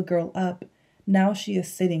 Someone pull the girl up. Now she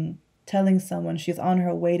is sitting, telling someone she is on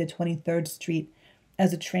her way to 23rd Street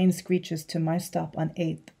as a train screeches to my stop on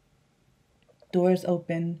 8th. Doors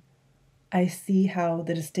open. I see how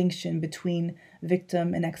the distinction between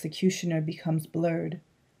victim and executioner becomes blurred.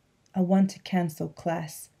 I want to cancel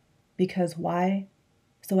class. Because why?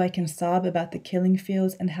 So I can sob about the killing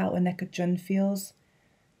fields and how Enekajun feels?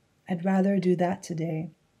 I'd rather do that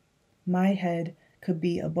today. My head could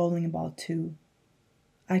be a bowling ball too.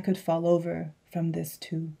 I could fall over from this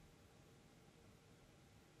too.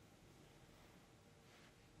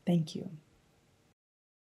 Thank you.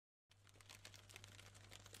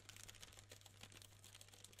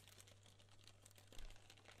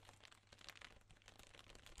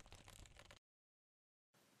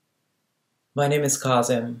 My name is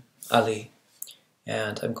Kazim Ali,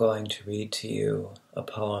 and I'm going to read to you a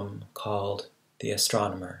poem called The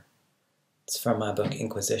Astronomer. It's from my book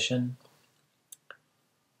Inquisition,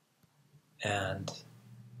 and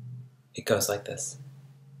it goes like this.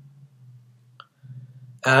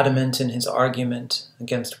 Adamant in his argument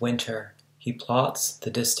against winter, he plots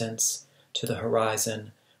the distance to the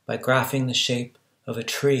horizon by graphing the shape of a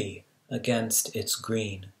tree against its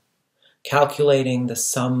green, calculating the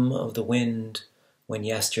sum of the wind when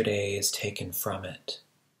yesterday is taken from it.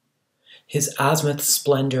 His azimuth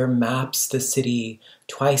splendor maps the city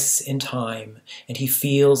twice in time, and he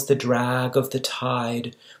feels the drag of the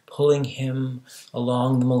tide pulling him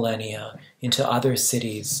along the millennia into other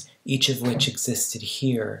cities, each of which existed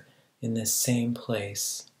here in this same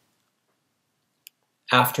place.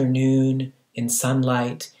 Afternoon, in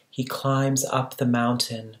sunlight, he climbs up the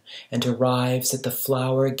mountain and arrives at the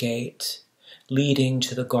flower gate leading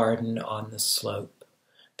to the garden on the slope,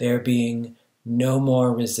 there being no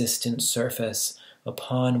more resistant surface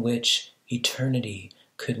upon which eternity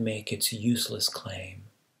could make its useless claim,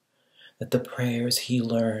 that the prayers he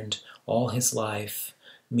learned all his life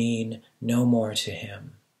mean no more to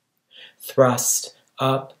him, thrust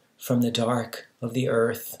up from the dark of the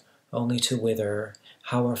earth only to wither.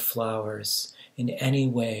 How are flowers in any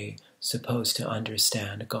way supposed to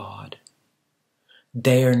understand God?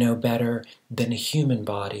 They are no better than a human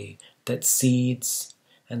body that seeds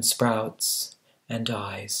and sprouts and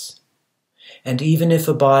dies. And even if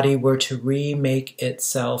a body were to remake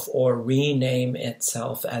itself or rename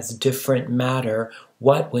itself as different matter,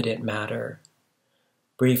 what would it matter?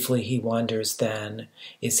 Briefly he wonders then,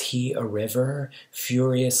 is he a river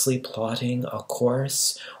furiously plotting a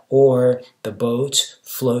course, or the boat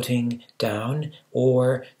floating down,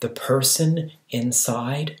 or the person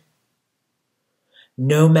inside?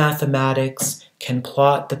 No mathematics can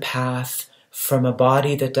plot the path from a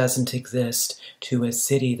body that doesn't exist to a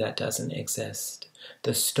city that doesn't exist.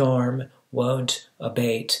 The storm won't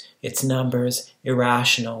abate, its numbers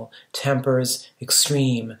irrational, tempers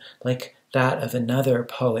extreme, like that of another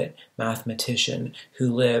poet mathematician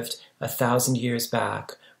who lived 1,000 years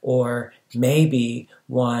back, or maybe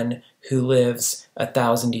one who lives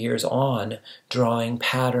 1,000 years on, drawing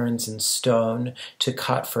patterns in stone to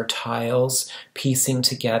cut for tiles, piecing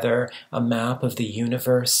together a map of the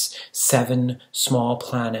universe, 7 small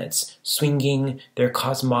planets, swinging their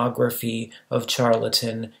cosmography of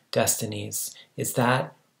charlatan destinies. Is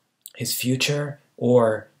that his future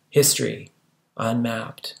or history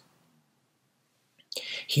unmapped?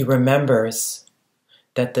 He remembers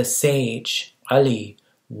that the sage, Ali,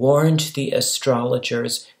 warned the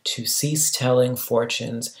astrologers to cease telling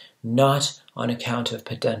fortunes, not on account of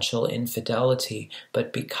potential infidelity,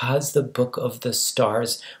 but because the book of the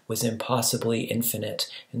stars was impossibly infinite,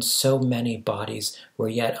 and so many bodies were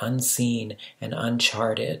yet unseen and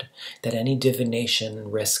uncharted, that any divination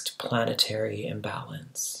risked planetary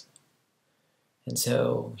imbalance. And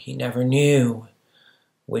so he never knew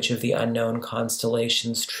which of the unknown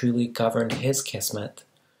constellations truly governed his kismet.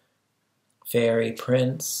 Fairy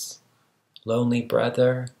prince, lonely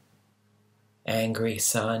brother, angry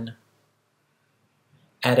son.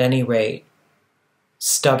 At any rate,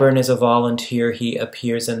 stubborn as a volunteer, he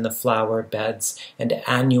appears in the flower beds, and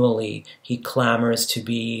annually he clamors to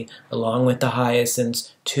be, along with the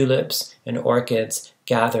hyacinths, tulips, and orchids,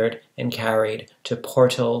 gathered and carried to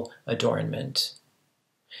portal adornment.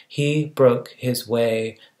 He broke his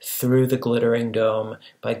way through the glittering dome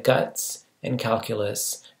by guts and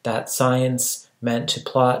calculus, that science meant to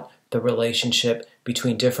plot the relationship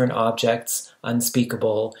between different objects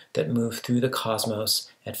unspeakable that move through the cosmos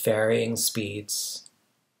at varying speeds.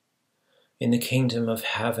 In the kingdom of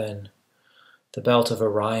heaven, the belt of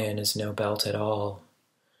Orion is no belt at all,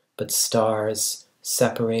 but stars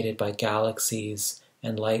separated by galaxies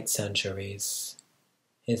and light centuries.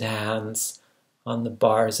 His hands on the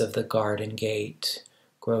bars of the garden gate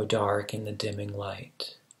grow dark in the dimming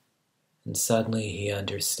light. And suddenly he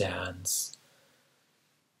understands.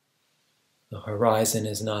 The horizon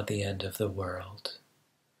is not the end of the world,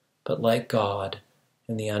 but like God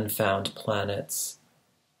and the unfound planets,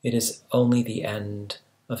 it is only the end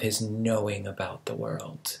of his knowing about the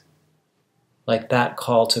world. Like that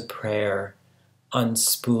call to prayer,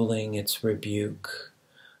 unspooling its rebuke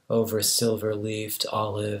over silver-leafed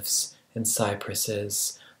olives and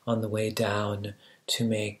cypresses on the way down to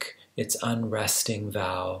make its unresting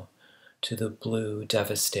vow to the blue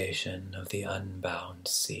devastation of the unbound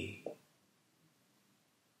sea.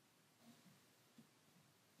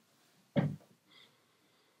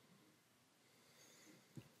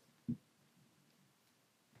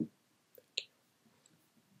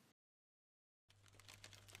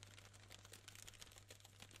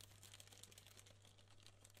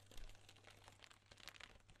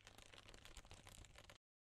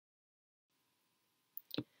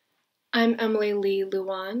 I'm Emily Lee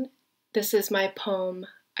Luan. This is my poem,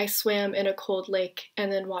 I Swam in a Cold Lake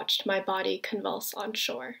and Then Watched My Body Convulse on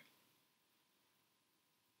Shore.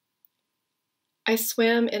 I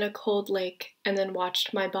swam in a cold lake and then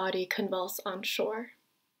watched my body convulse on shore.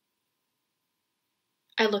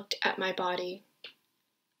 I looked at my body,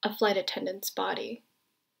 a flight attendant's body,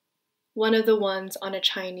 one of the ones on a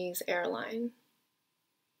Chinese airline.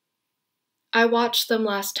 I watched them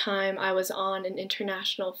last time I was on an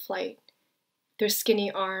international flight, their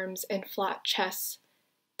skinny arms and flat chests,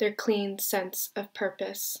 their clean sense of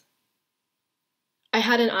purpose. I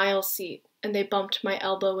had an aisle seat, and they bumped my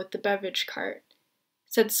elbow with the beverage cart,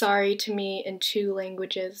 said sorry to me in 2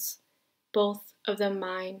 languages, both of them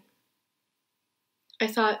mine. I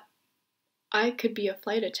thought I could be a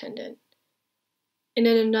flight attendant, and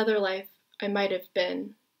in another life I might have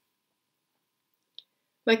been.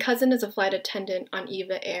 My cousin is a flight attendant on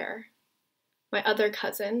Eva Air. My other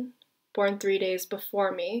cousin, born 3 days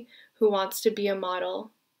before me, who wants to be a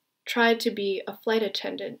model, tried to be a flight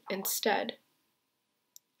attendant instead.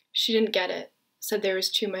 She didn't get it, said there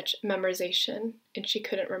was too much memorization and she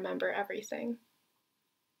couldn't remember everything.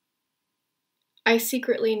 I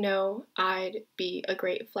secretly know I'd be a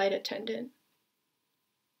great flight attendant.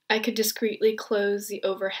 I could discreetly close the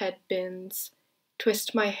overhead bins,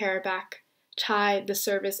 twist my hair back, tie the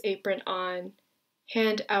service apron on,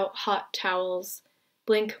 hand out hot towels,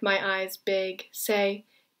 blink my eyes big, say,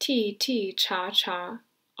 tea, tea, cha, cha,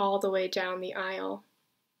 all the way down the aisle.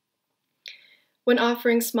 When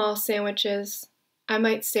offering small sandwiches, I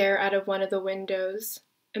might stare out of one of the windows,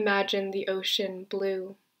 imagine the ocean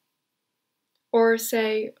blue. Or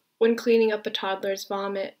say, when cleaning up a toddler's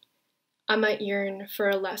vomit, I might yearn for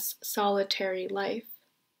a less solitary life.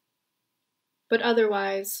 But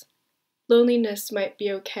otherwise, loneliness might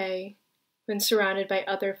be okay when surrounded by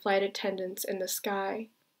other flight attendants in the sky,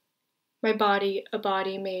 my body a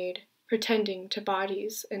body made, pretending to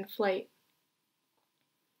bodies in flight.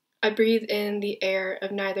 I breathe in the air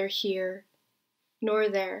of neither here nor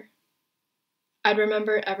there. I'd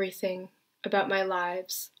remember everything about my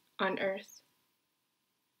lives on Earth.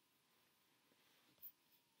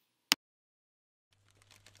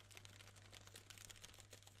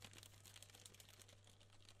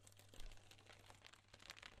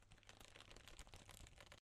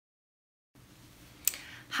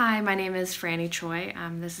 Hi, my name is Franny Choi.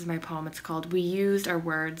 This is my poem. It's called We Used Our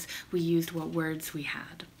Words, We Used What Words We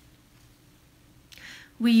Had.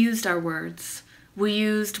 We used our words. We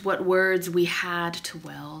used what words we had to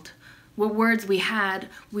weld. What words we had,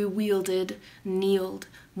 we wielded, kneeled,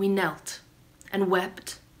 we knelt, and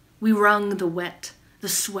wept. We wrung the wet, the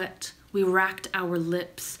sweat. We racked our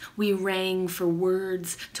lips. We rang for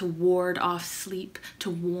words to ward off sleep, to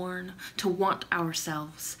warn, to want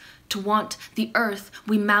ourselves. To want the earth,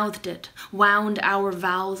 we mouthed it, wound our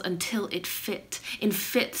vowels until it fit. In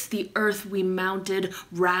fits the earth we mounted,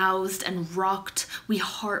 roused and rocked. We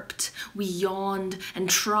harped, we yawned, and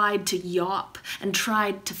tried to yawp, and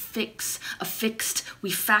tried to fix. Affixed, we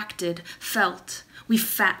facted, felt. We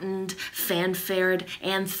fattened, fanfared,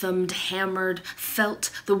 anthemed, hammered, felt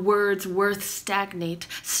the words worth stagnate,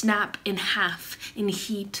 snap in half, in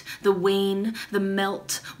heat, the wane, the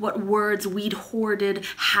melt, what words we'd hoarded,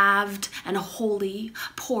 halved and wholly,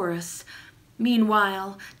 porous.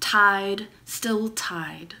 Meanwhile, tide, still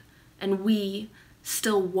tide, and we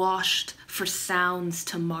still washed for sounds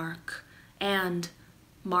to mark, and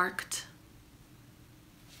marked.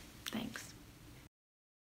 Thanks.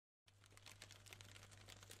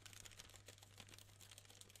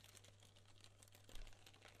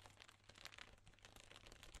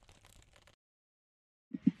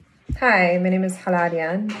 Hi, my name is Hala,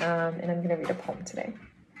 and I'm going to read a poem today.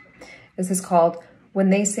 This is called When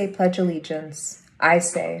They Say Pledge Allegiance, I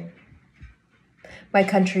Say. My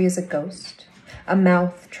country is a ghost, a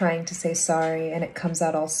mouth trying to say sorry, and it comes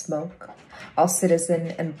out all smoke, all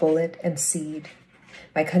citizen and bullet and seed.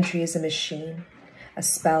 My country is a machine, a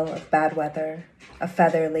spell of bad weather, a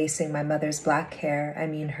feather lacing my mother's black hair. I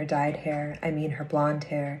mean her dyed hair, I mean her blonde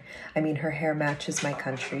hair, I mean her hair matches my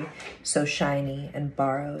country, so shiny and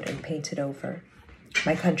borrowed and painted over.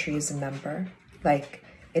 My country is a number, like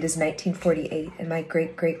it is 1948 and my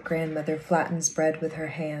great-great-grandmother flattens bread with her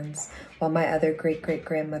hands, while my other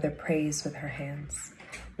great-great-grandmother prays with her hands.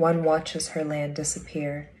 One watches her land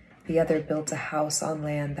disappear, the other builds a house on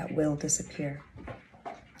land that will disappear.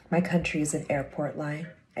 My country is an airport line,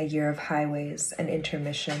 a year of highways, an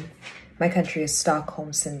intermission. My country is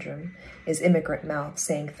Stockholm Syndrome, is immigrant mouth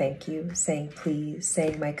saying thank you, saying please,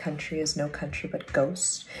 saying my country is no country but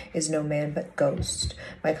ghost, is no man but ghost.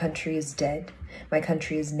 My country is dead. My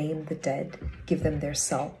country is name the dead, give them their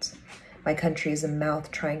salt. My country is a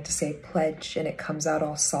mouth trying to say pledge and it comes out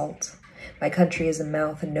all salt. My country is a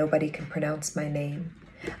mouth and nobody can pronounce my name.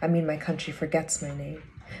 I mean my country forgets my name.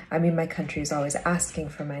 I mean my country is always asking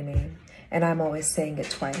for my name. And I'm always saying it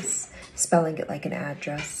twice, spelling it like an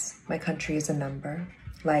address. My country is a number,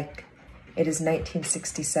 like It is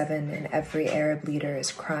 1967 and every Arab leader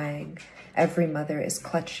is crying. Every mother is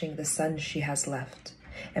clutching the son she has left.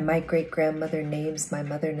 And my great-grandmother names my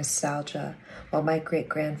mother nostalgia, while my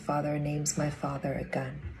great-grandfather names my father a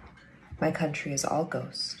gun. My country is all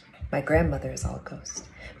ghost. My grandmother is all ghost.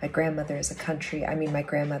 My grandmother is a country. I mean, my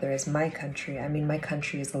grandmother is my country. I mean, my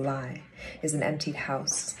country is a lie, is an emptied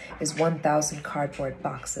house, is 1,000 cardboard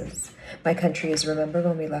boxes. My country is, remember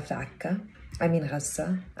when we left Akka? I mean,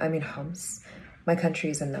 Gaza. I mean, Homs. My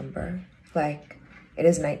country is a number. Like, it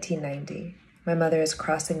is 1990. My mother is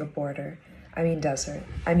crossing a border. I mean, desert.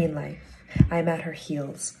 I mean, life. I am at her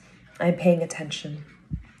heels. I am paying attention.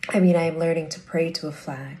 I mean, I am learning to pray to a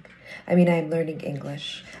flag. I mean, I am learning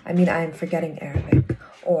English. I mean, I am forgetting Arabic.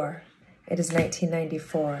 Or, it is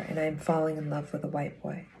 1994 and I am falling in love with a white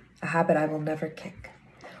boy, a habit I will never kick.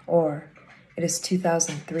 Or, it is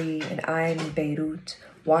 2003 and I am in Beirut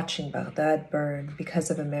watching Baghdad burn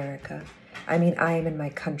because of America. I mean, I am in my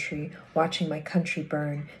country watching my country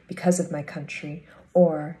burn because of my country.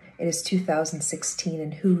 Or, it is 2016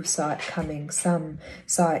 and who saw it coming? Some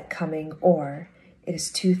saw it coming. Or, it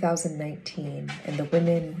is 2019 and the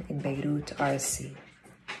women in Beirut are a sea.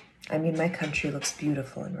 I mean, my country looks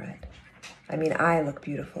beautiful in red. I mean, I look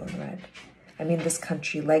beautiful in red. I mean, this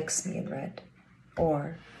country likes me in red.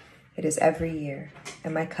 Or, it is every year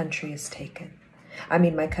and my country is taken. I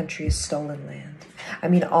mean, my country is stolen land. I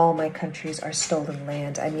mean, all my countries are stolen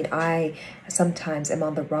land. I mean, I sometimes am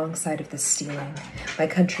on the wrong side of the stealing. My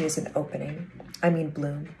country is an opening. I mean,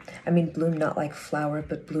 bloom. I mean, bloom not like flower,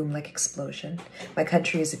 but bloom like explosion. My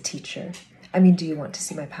country is a teacher. I mean, do you want to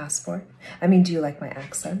see my passport? I mean, do you like my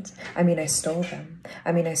accent? I mean, I stole them.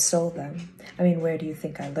 I mean, I stole them. I mean, where do you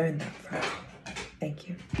think I learned that from? Thank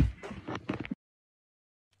you.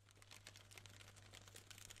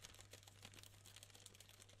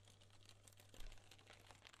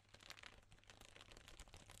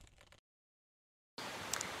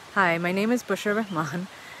 Hi, my name is Bushra Rehman,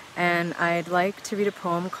 and I'd like to read a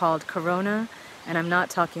poem called Corona, and I'm not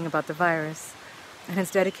talking about the virus, and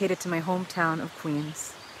it's dedicated to my hometown of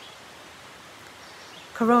Queens.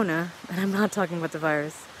 Corona, and I'm not talking about the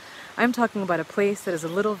virus. I'm talking about a place that is a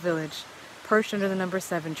little village perched under the number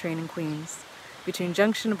 7 train in Queens, between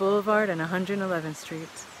Junction Boulevard and 111th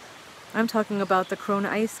Street. I'm talking about the Corona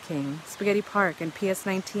Ice King, Spaghetti Park, and PS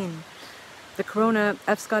 19. The Corona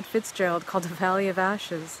F. Scott Fitzgerald called the Valley of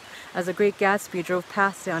Ashes, as the Great Gatsby drove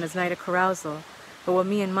past it on his night of carousal, but what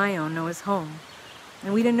me and my own know is home.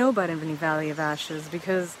 And we didn't know about any Valley of Ashes,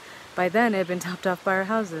 because by then it had been topped off by our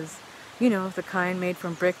houses. You know, the kind made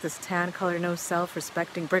from brick this tan color no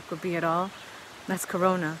self-respecting brick would be at all. That's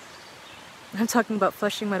Corona. I'm talking about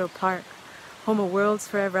Flushing Meadow Park, home of world's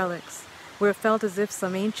fair relics, where it felt as if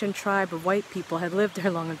some ancient tribe of white people had lived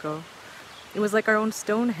there long ago. It was like our own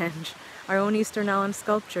Stonehenge, our own Eastern Allen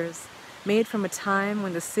sculptures, made from a time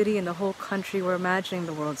when the city and the whole country were imagining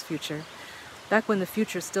the world's future, back when the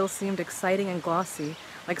future still seemed exciting and glossy,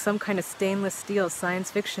 like some kind of stainless steel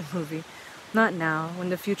science fiction movie, not now, when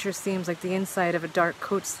the future seems like the inside of a dark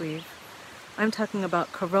coat sleeve. I'm talking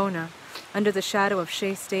about Corona, under the shadow of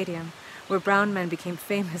Shea Stadium, where brown men became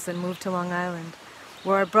famous and moved to Long Island,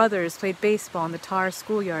 where our brothers played baseball in the tar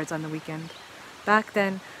schoolyards on the weekend. Back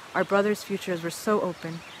then, our brothers' futures were so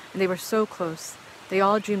open, and they were so close. They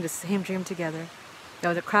all dreamed the same dream together. That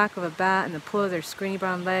with the crack of a bat and the pull of their skinny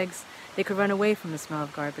brown legs, they could run away from the smell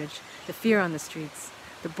of garbage, the fear on the streets,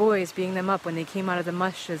 the boys beating them up when they came out of the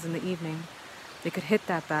mushes in the evening. They could hit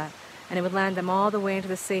that bat, and it would land them all the way into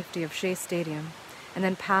the safety of Shea Stadium, and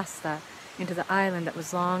then past that, into the island that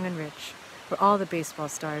was long and rich, where all the baseball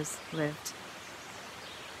stars lived.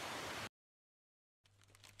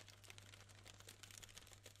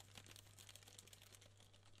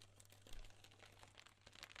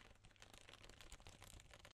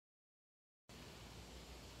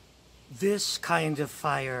 This kind of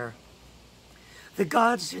fire. The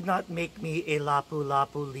gods did not make me a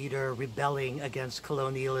lapu-lapu leader rebelling against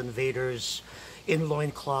colonial invaders in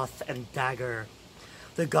loincloth and dagger.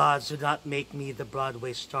 The gods did not make me the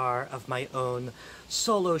Broadway star of my own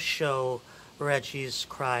solo show, Regie's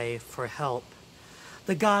Cry for Help.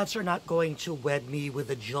 The gods are not going to wed me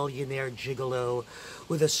with a jillionaire gigolo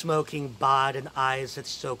with a smoking bod and eyes that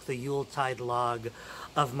soak the Yuletide log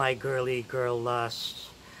of my girly girl lust.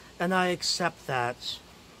 And I accept that.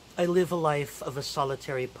 I live a life of a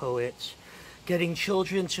solitary poet, getting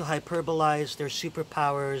children to hyperbolize their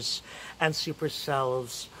superpowers and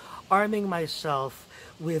superselves, arming myself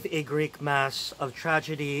with a Greek mass of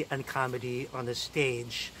tragedy and comedy on the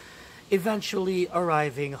stage, eventually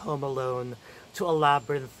arriving home alone to a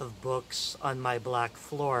labyrinth of books on my black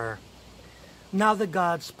floor. Now the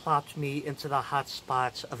gods plopped me into the hot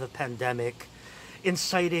spot of a pandemic,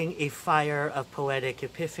 inciting a fire of poetic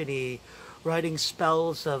epiphany, writing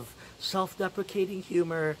spells of self-deprecating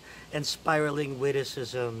humor and spiraling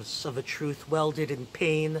witticisms of a truth welded in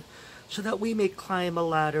pain, so that we may climb a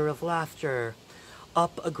ladder of laughter,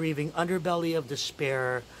 up a grieving underbelly of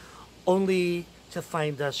despair, only to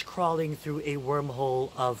find us crawling through a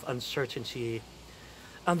wormhole of uncertainty.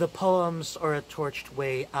 And the poems are a torched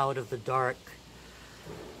way out of the dark.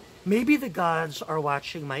 Maybe the gods are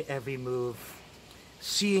watching my every move,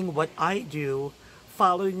 seeing what I do,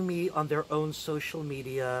 following me on their own social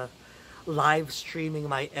media, live streaming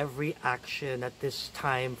my every action at this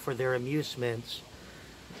time for their amusement.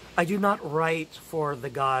 I do not write for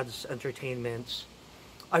the gods' entertainment.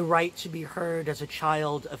 I write to be heard as a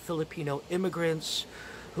child of Filipino immigrants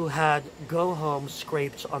who had go home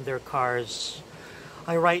scraped on their cars.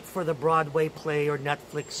 I write for the Broadway play or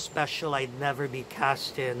Netflix special I'd never be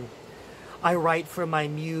cast in. I write for my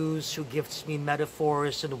muse who gifts me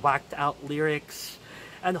metaphors and whacked out lyrics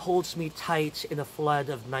and holds me tight in a flood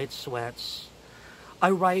of night sweats. I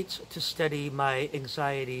write to steady my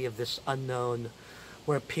anxiety of this unknown,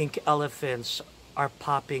 where pink elephants are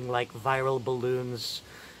popping like viral balloons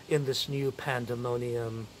in this new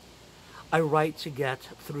pandemonium. I write to get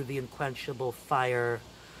through the unquenchable fire,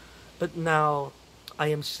 but now I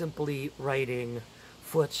am simply writing,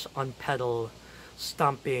 foot on pedal,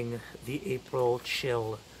 stomping the April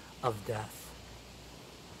chill of death.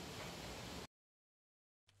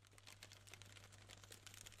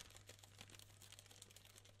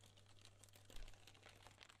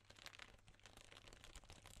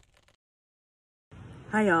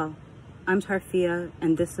 Hi y'all, I'm Tarfia,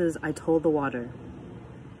 and this is I Told the Water.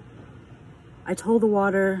 I told the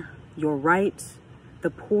water, you're right, the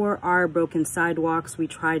poor are broken sidewalks we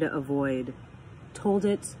try to avoid. Told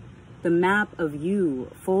it, the map of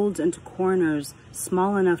you folds into corners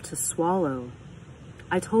small enough to swallow.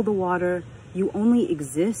 I told the water, you only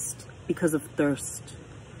exist because of thirst.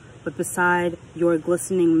 But beside your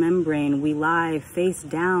glistening membrane, we lie face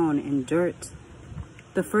down in dirt.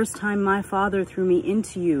 The first time my father threw me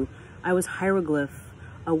into you, I was hieroglyph,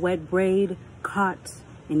 a wet braid caught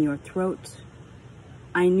in your throat.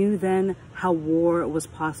 I knew then how war was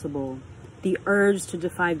possible, the urge to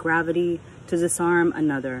defy gravity, to disarm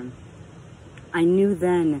another. I knew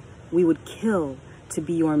then we would kill to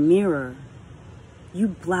be your mirror. You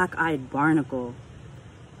black-eyed barnacle,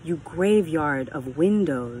 you graveyard of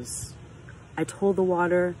windows. I told the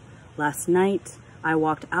water, last night I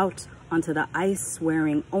walked out onto the ice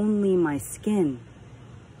wearing only my skin.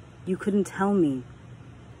 You couldn't tell me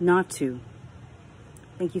not to.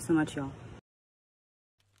 Thank you so much, y'all.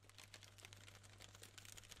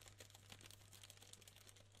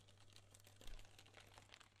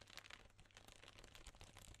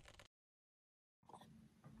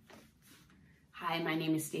 Hi, my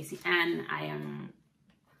name is Staceyann. I am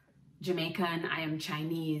Jamaican. I am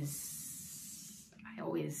Chinese. I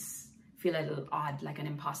always feel a little odd, like an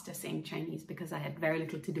imposter saying Chinese, because I had very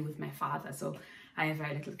little to do with my father, so I have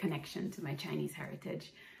very little connection to my Chinese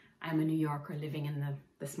heritage. I'm a New Yorker living in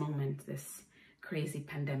this moment, this crazy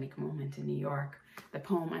pandemic moment in New York. The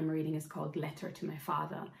poem I'm reading is called Letter to My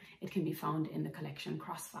Father. It can be found in the collection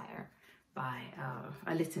Crossfire by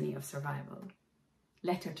A Litany of Survival.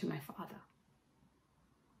 Letter to my father.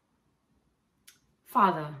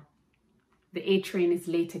 Father, the A train is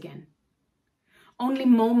late again. Only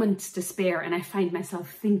moments to spare and I find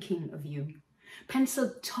myself thinking of you,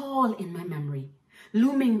 penciled tall in my memory,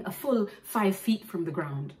 looming a full 5 feet from the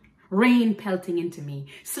ground, rain pelting into me,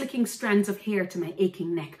 slicking strands of hair to my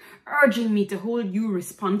aching neck, urging me to hold you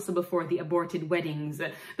responsible for the aborted weddings,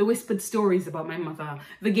 the whispered stories about my mother,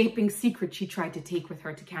 the gaping secret she tried to take with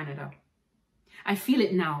her to Canada. I feel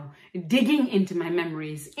it now, digging into my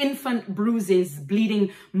memories, infant bruises,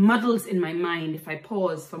 bleeding muddles in my mind if I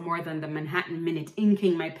pause for more than the Manhattan minute,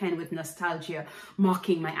 inking my pen with nostalgia,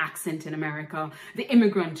 mocking my accent in America, the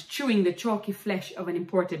immigrant chewing the chalky flesh of an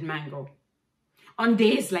imported mango. On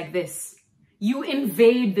days like this, you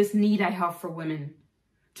invade this need I have for women,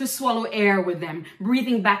 to swallow air with them,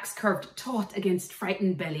 breathing backs curved taut against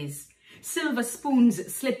frightened bellies. Silver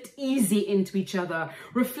spoons slipped easy into each other,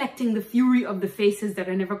 reflecting the fury of the faces that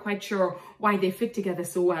are never quite sure why they fit together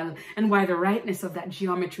so well and why the rightness of that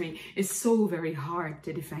geometry is so very hard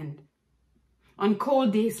to defend. On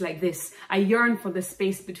cold days like this, I yearn for the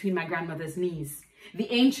space between my grandmother's knees,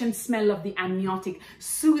 the ancient smell of the amniotic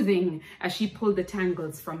soothing as she pulled the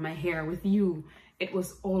tangles from my hair. With you, it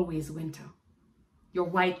was always winter. Your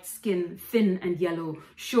white skin, thin and yellow,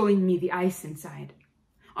 showing me the ice inside.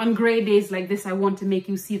 On grey days like this, I want to make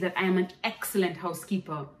you see that I am an excellent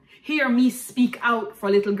housekeeper. Hear me speak out for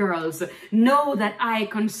little girls. Know that I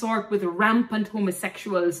consort with rampant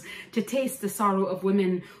homosexuals to taste the sorrow of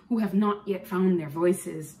women who have not yet found their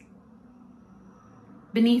voices.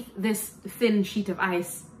 Beneath this thin sheet of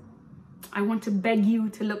ice, I want to beg you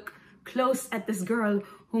to look close at this girl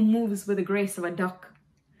who moves with the grace of a duck.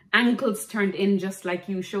 Ankles turned in just like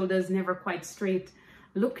you, shoulders never quite straight.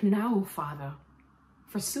 Look now, Father,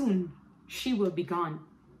 for soon she will be gone.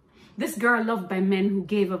 This girl loved by men who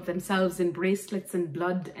gave of themselves in bracelets and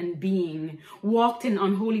blood and being, walked in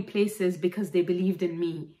unholy places because they believed in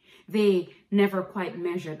me. They never quite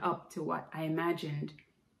measured up to what I imagined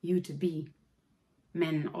you to be.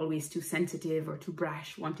 Men always too sensitive or too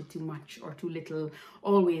brash, wanted too much or too little,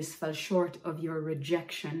 always fell short of your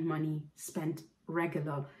rejection money, spent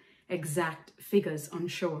regular, exact figures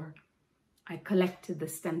unsure. I collected the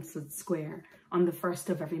stenciled square on the 1st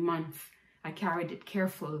of every month. I carried it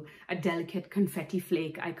careful, a delicate confetti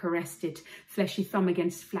flake. I caressed it, fleshy thumb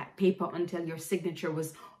against flat paper until your signature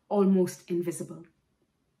was almost invisible.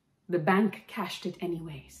 The bank cashed it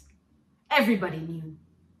anyways. Everybody knew.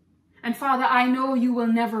 And Father, I know you will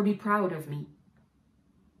never be proud of me.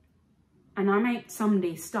 And I might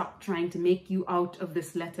someday stop trying to make you out of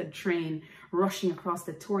this lettered train rushing across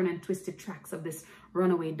the torn and twisted tracks of this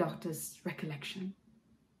runaway doctor's recollection.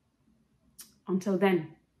 Until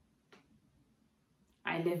then,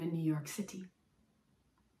 I live in New York City.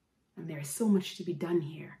 And there is so much to be done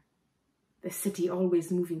here. The city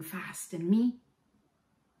always moving fast, and me,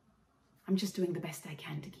 I'm just doing the best I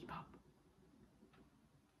can to keep up.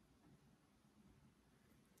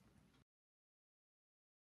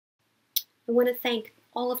 I want to thank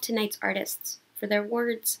all of tonight's artists for their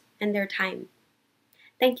words and their time.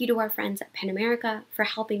 Thank you to our friends at Pen America for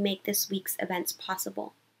helping make this week's events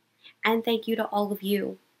possible. And thank you to all of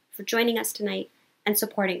you for joining us tonight and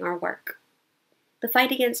supporting our work. The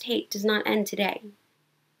fight against hate does not end today,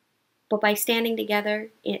 but by standing together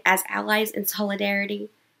as allies in solidarity,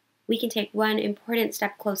 we can take one important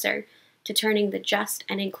step closer to turning the just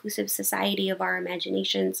and inclusive society of our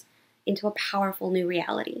imaginations into a powerful new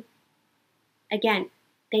reality. Again,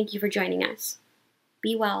 thank you for joining us.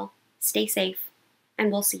 Be well, stay safe,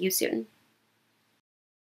 and we'll see you soon.